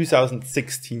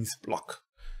 2016th block.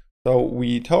 So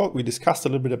we discussed a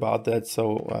little bit about that.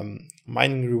 So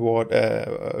mining reward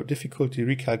difficulty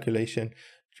recalculation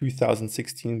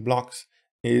 2016 blocks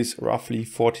is roughly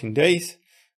 14 days.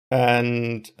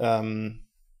 And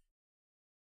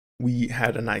we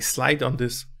had a nice slide on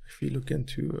this. If you look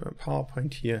into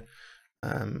PowerPoint here,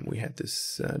 we had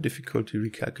this difficulty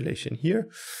recalculation here.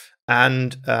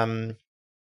 And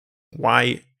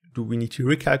why do we need to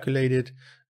recalculate it?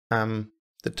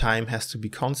 The time has to be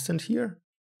constant here,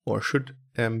 or should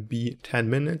be 10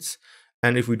 minutes.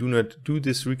 And if we do not do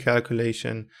this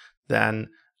recalculation, then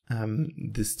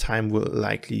this time will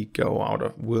likely go out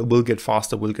of, will get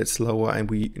faster, will get slower, and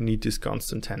we need this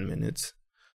constant 10 minutes.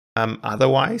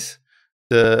 Otherwise,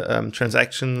 the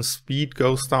transaction speed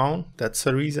goes down. That's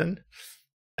the reason.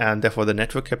 And therefore the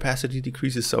network capacity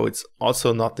decreases. So it's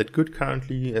also not that good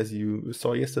currently. As you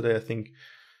saw yesterday, I think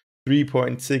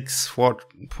 3.6, 4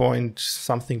 point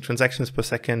something transactions per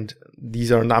second.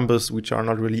 These are numbers which are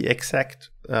not really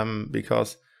exact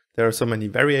because there are so many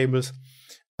variables.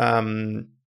 That's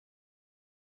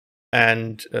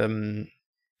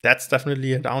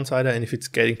definitely a downsider. And if it's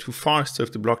getting too fast, so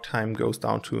if the block time goes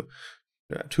down to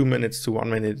 2 minutes to 1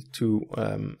 minute to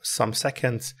some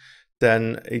seconds,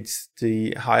 then it's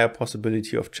the higher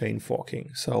possibility of chain forking,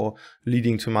 so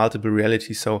leading to multiple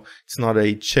realities. So it's not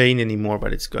a chain anymore,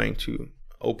 but it's going to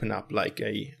open up like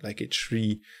a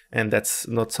tree, and that's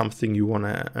not something you want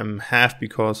to have,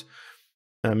 because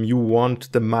you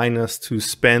want the miners to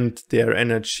spend their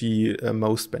energy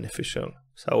most beneficial.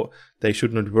 So they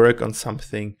should not work on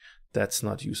something that's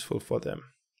not useful for them,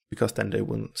 because then they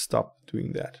will stop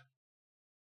doing that.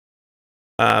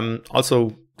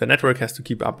 Also, the network has to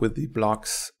keep up with the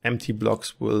blocks. Empty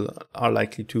blocks are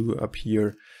likely to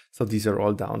appear. So these are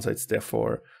all downsides.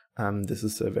 Therefore, this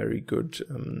is a very good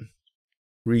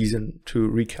reason to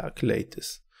recalculate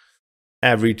this.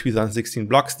 Every 2016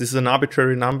 blocks. This is an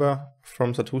arbitrary number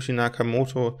from Satoshi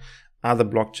Nakamoto. Other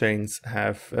blockchains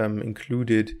have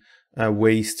included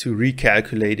ways to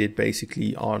recalculate it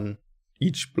basically on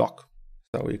each block.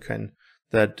 So you can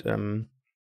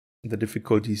the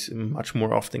difficulty is much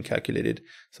more often calculated.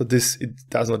 So it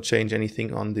does not change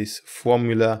anything on this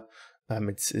formula.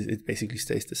 It basically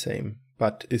stays the same,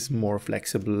 but is more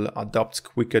flexible, adapts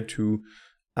quicker to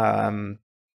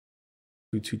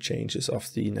changes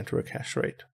of the network hash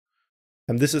rate.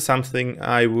 And this is something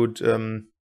I would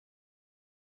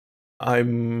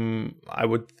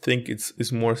think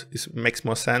makes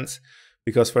more sense.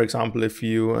 Because, for example, if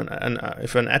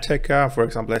an attacker, for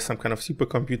example, has some kind of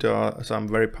supercomputer or some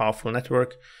very powerful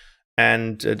network,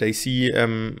 and they see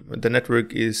the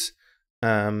network is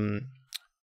like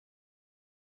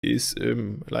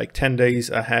 10 days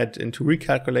ahead into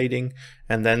recalculating,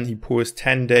 and then he pours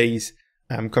 10 days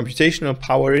computational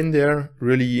power in there,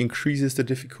 really increases the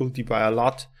difficulty by a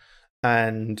lot,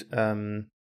 and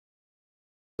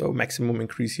so maximum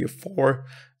increase here 4.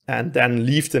 And then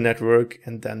leave the network,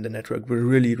 and then the network will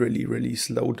really, really, really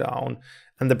slow down.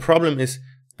 And the problem is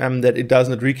that it does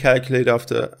not recalculate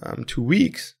after 2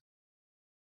 weeks,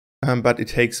 but it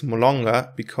takes more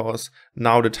longer, because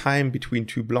now the time between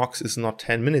 2 blocks is not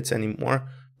 10 minutes anymore,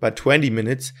 but 20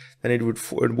 minutes. Then it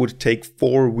would take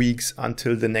 4 weeks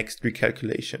until the next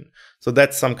recalculation. So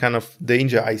that's some kind of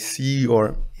danger I see,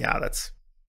 or yeah, that's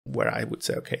where I would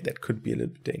say, okay, that could be a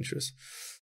little bit dangerous.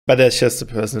 But that's just a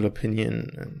personal opinion,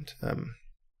 and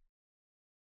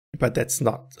but that's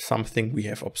not something we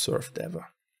have observed ever.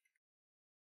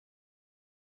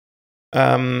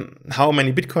 How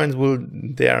many Bitcoins will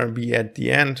there be at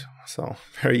the end? So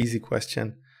very easy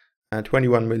question.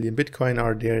 21 million Bitcoin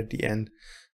are there at the end.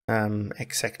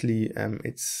 Exactly,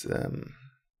 it's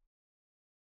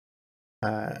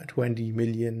 20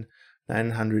 million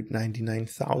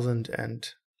 999,000 and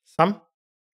some.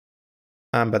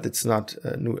 But it's not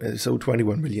new, so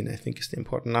 21 million, I think, is the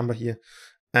important number here.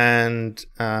 And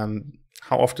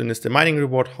how often is the mining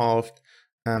reward halved?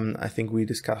 I think we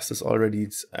discussed this already.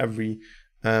 It's every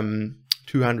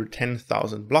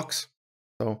 210,000 blocks.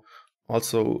 So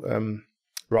also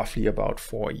roughly about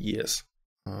 4 years,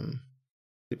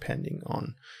 depending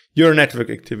on your network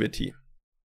activity.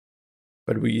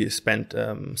 But we spent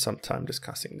some time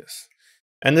discussing this.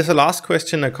 And there's a last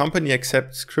question. A company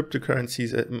accepts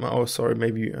cryptocurrencies. Oh, sorry,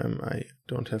 maybe I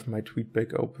don't have my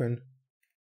tweetback open.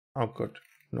 Oh, good.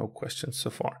 No questions so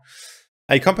far.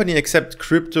 A company accepts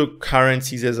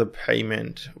cryptocurrencies as a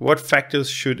payment. What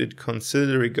factors should it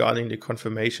consider regarding the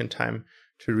confirmation time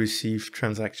to receive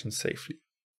transactions safely?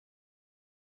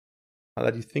 I'll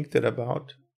let you think that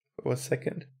about for a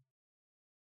second.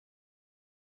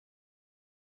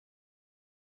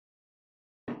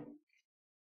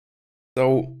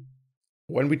 So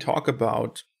when we talk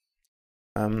about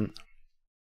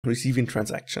receiving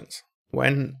transactions,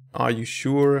 when are you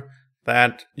sure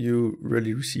that you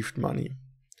really received money?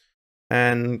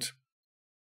 And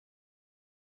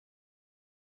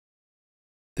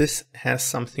this has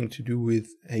something to do with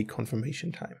a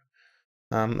confirmation time.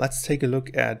 Let's take a look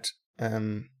at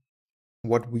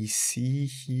what we see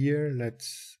here.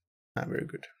 Very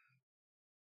good.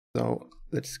 So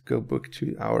let's go back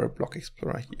to our block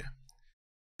explorer here.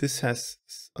 This has,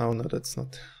 oh no, that's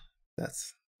not,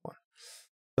 that's one.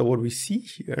 So what we see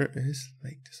here is,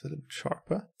 make this a little bit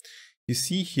sharper. You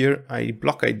see here a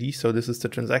block ID. So this is the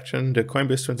transaction, the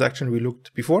Coinbase transaction we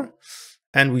looked before.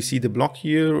 And we see the block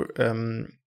here,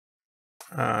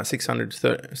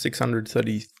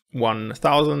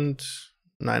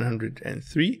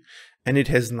 631,903, and it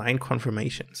has 9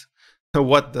 confirmations. So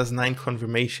what does 9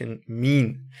 confirmation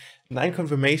mean? 9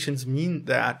 confirmations mean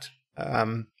that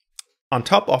on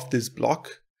top of this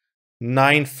block,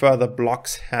 9 further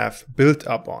blocks have built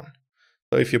up on.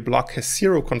 So if your block has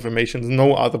 0 confirmations,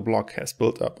 no other block has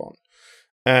built up on.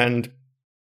 And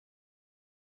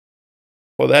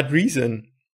for that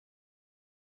reason,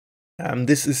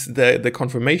 this is the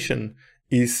confirmation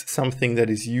is something that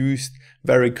is used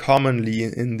very commonly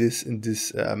in this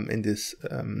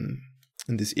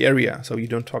area. So you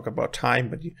don't talk about time,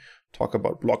 but you talk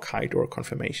about block height or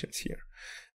confirmations here.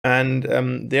 And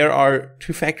there are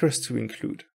 2 factors to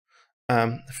include.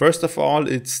 First of all,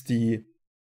 it's the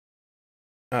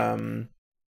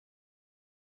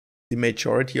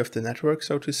majority of the network,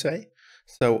 so to say.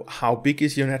 So how big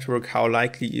is your network? How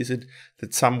likely is it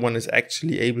that someone is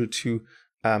actually able to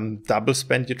double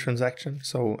spend your transaction?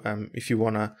 So if you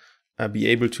want to be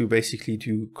able to basically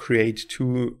create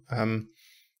 2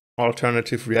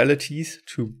 alternative realities,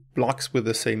 2 blocks with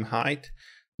the same height,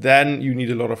 then you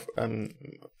need a lot of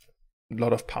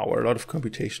power, a lot of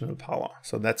computational power.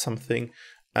 So that's something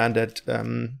that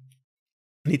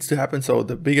needs to happen. So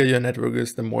the bigger your network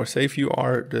is, the more safe you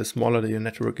are. The smaller your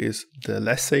network is, the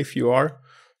less safe you are.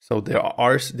 So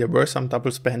there were some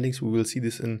double spendings. We will see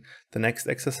this in the next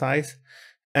exercise.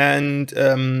 And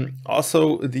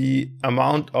also the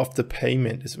amount of the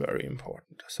payment is very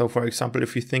important. So for example,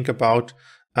 if you think about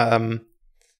I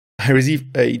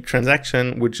received a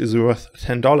transaction which is worth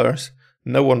 $10.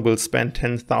 No one will spend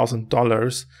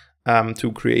 $10,000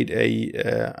 to create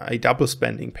a double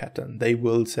spending pattern. They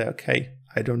will say, okay,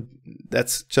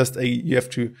 that's just you have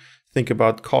to think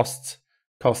about costs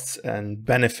and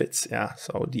benefits. Yeah.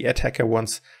 So the attacker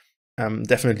wants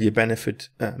definitely a benefit,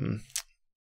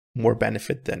 more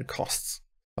benefit than costs.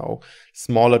 So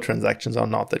smaller transactions are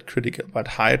not that critical, but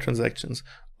higher transactions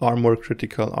are more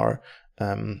critical, are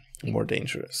more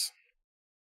dangerous.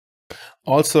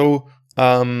 Also,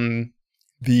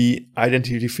 the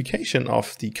identification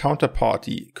of the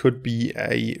counterparty could be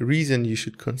a reason you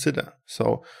should consider.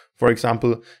 So, for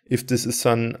example, if this is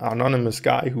an anonymous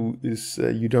guy who is,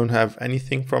 you don't have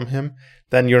anything from him,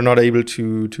 then you're not able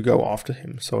to go after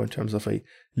him. So in terms of a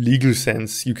legal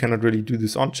sense, you cannot really do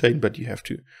this on-chain, but you have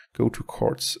to go to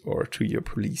courts or to your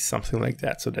police, something like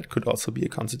that. So that could also be a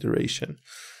consideration.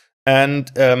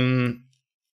 And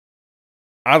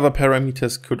other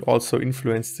parameters could also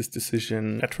influence this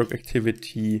decision: network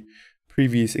activity,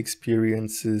 previous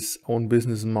experiences, own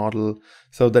business model.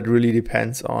 So that really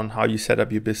depends on how you set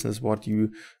up your business, what the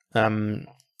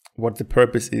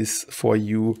purpose is for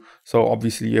you. So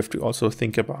obviously you have to also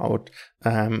think about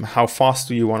how fast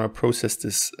do you want to process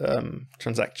this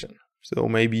transaction. So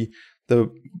maybe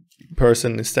the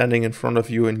person is standing in front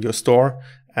of you in your store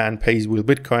and pays with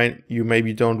Bitcoin. You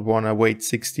maybe don't want to wait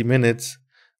 60 minutes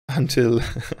until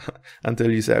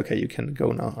you say, okay, you can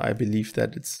go now. I believe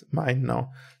that it's mine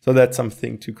now. So that's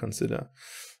something to consider.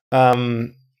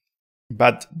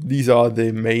 But these are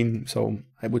the main, so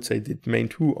I would say the main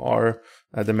two are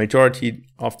the majority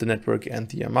of the network and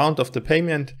the amount of the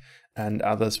payment, and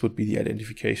others would be the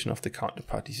identification of the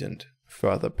counterparties and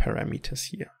further parameters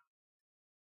here.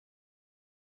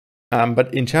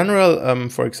 But in general,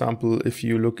 for example, if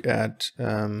you look at,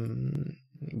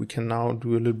 we can now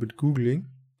do a little bit Googling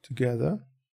together.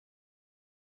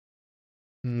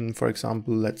 For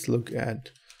example, let's look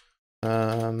at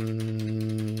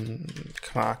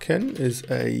Kraken is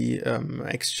a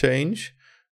exchange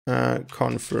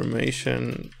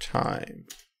confirmation time.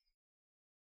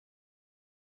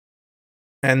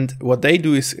 And what they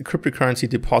do is cryptocurrency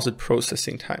deposit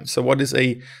processing time. So what is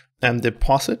a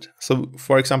deposit? So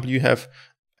for example, you have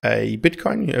a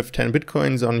Bitcoin, you have 10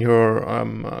 Bitcoins on your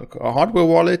hardware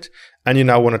wallet, and you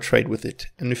now want to trade with it.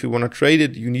 And if you want to trade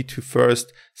it, you need to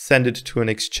first send it to an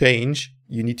exchange.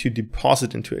 You need to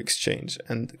deposit into exchange.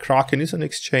 And Kraken is an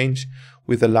exchange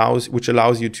which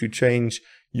allows you to change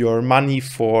your money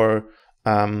for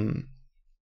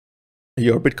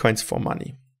your Bitcoins for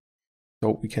money.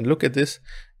 So we can look at this,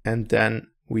 and then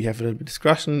we have a little bit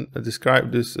discussion,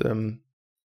 describe this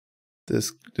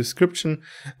this description,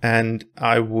 and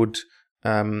I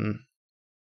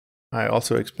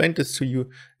also explained this to you,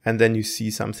 and then you see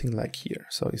something like here.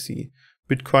 So you see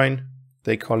Bitcoin,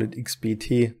 they call it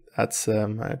XBT. That's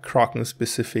a Kraken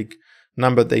specific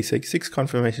number. They say 6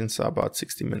 confirmations, so about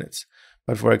 60 minutes.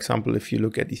 But for example, if you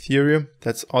look at Ethereum,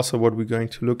 that's also what we're going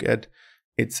to look at.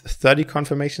 It's 30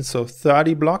 confirmations, so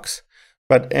 30 blocks.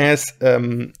 But as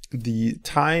the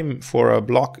time for a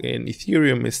block in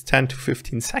Ethereum is 10 to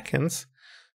 15 seconds,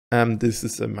 this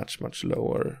is a much, much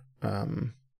lower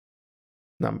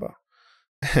number.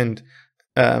 And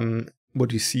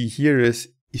what you see here is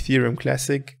Ethereum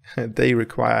Classic. They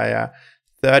require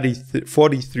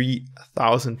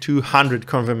 43,200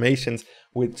 confirmations,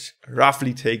 which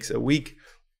roughly takes a week.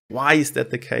 Why is that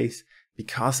the case?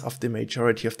 Because of the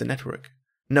majority of the network.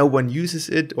 No one uses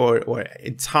it, or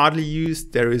it's hardly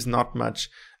used. There is not much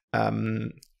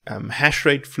hash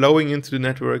rate flowing into the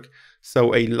network.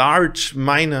 So a large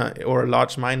miner in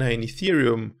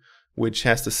Ethereum, which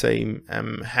has the same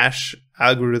hash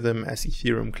algorithm as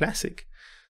Ethereum Classic,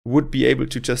 would be able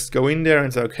to just go in there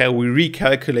and say, okay, we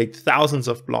recalculate thousands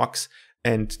of blocks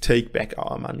and take back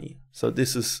our money. So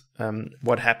this is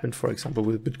what happened, for example,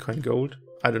 with Bitcoin Gold.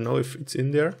 I don't know if it's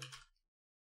in there.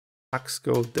 Pax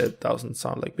Gold, that doesn't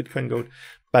sound like Bitcoin Gold,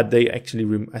 but they actually,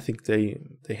 I think they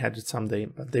had it someday,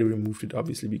 but they removed it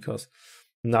obviously because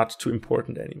not too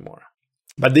important anymore.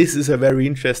 But this is a very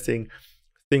interesting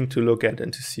thing to look at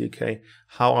and to see, okay,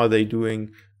 how are they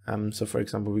doing? So for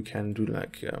example, we can do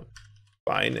like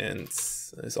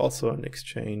Binance is also an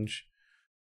exchange.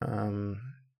 No,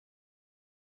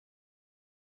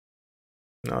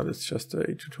 that's just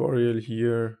a tutorial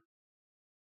here.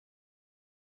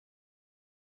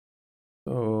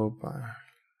 So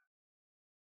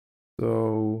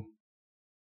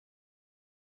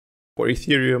for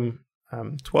Ethereum,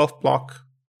 12 block,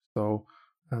 so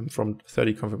from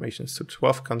 30 confirmations to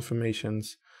 12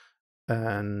 confirmations,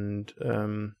 and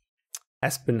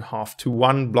has been halved to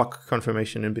 1 block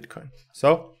confirmation in Bitcoin.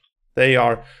 So they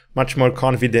are much more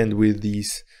confident with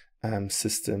these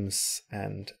systems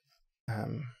and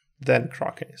than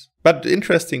Kraken is. But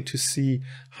interesting to see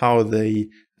how they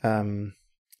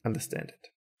understand it.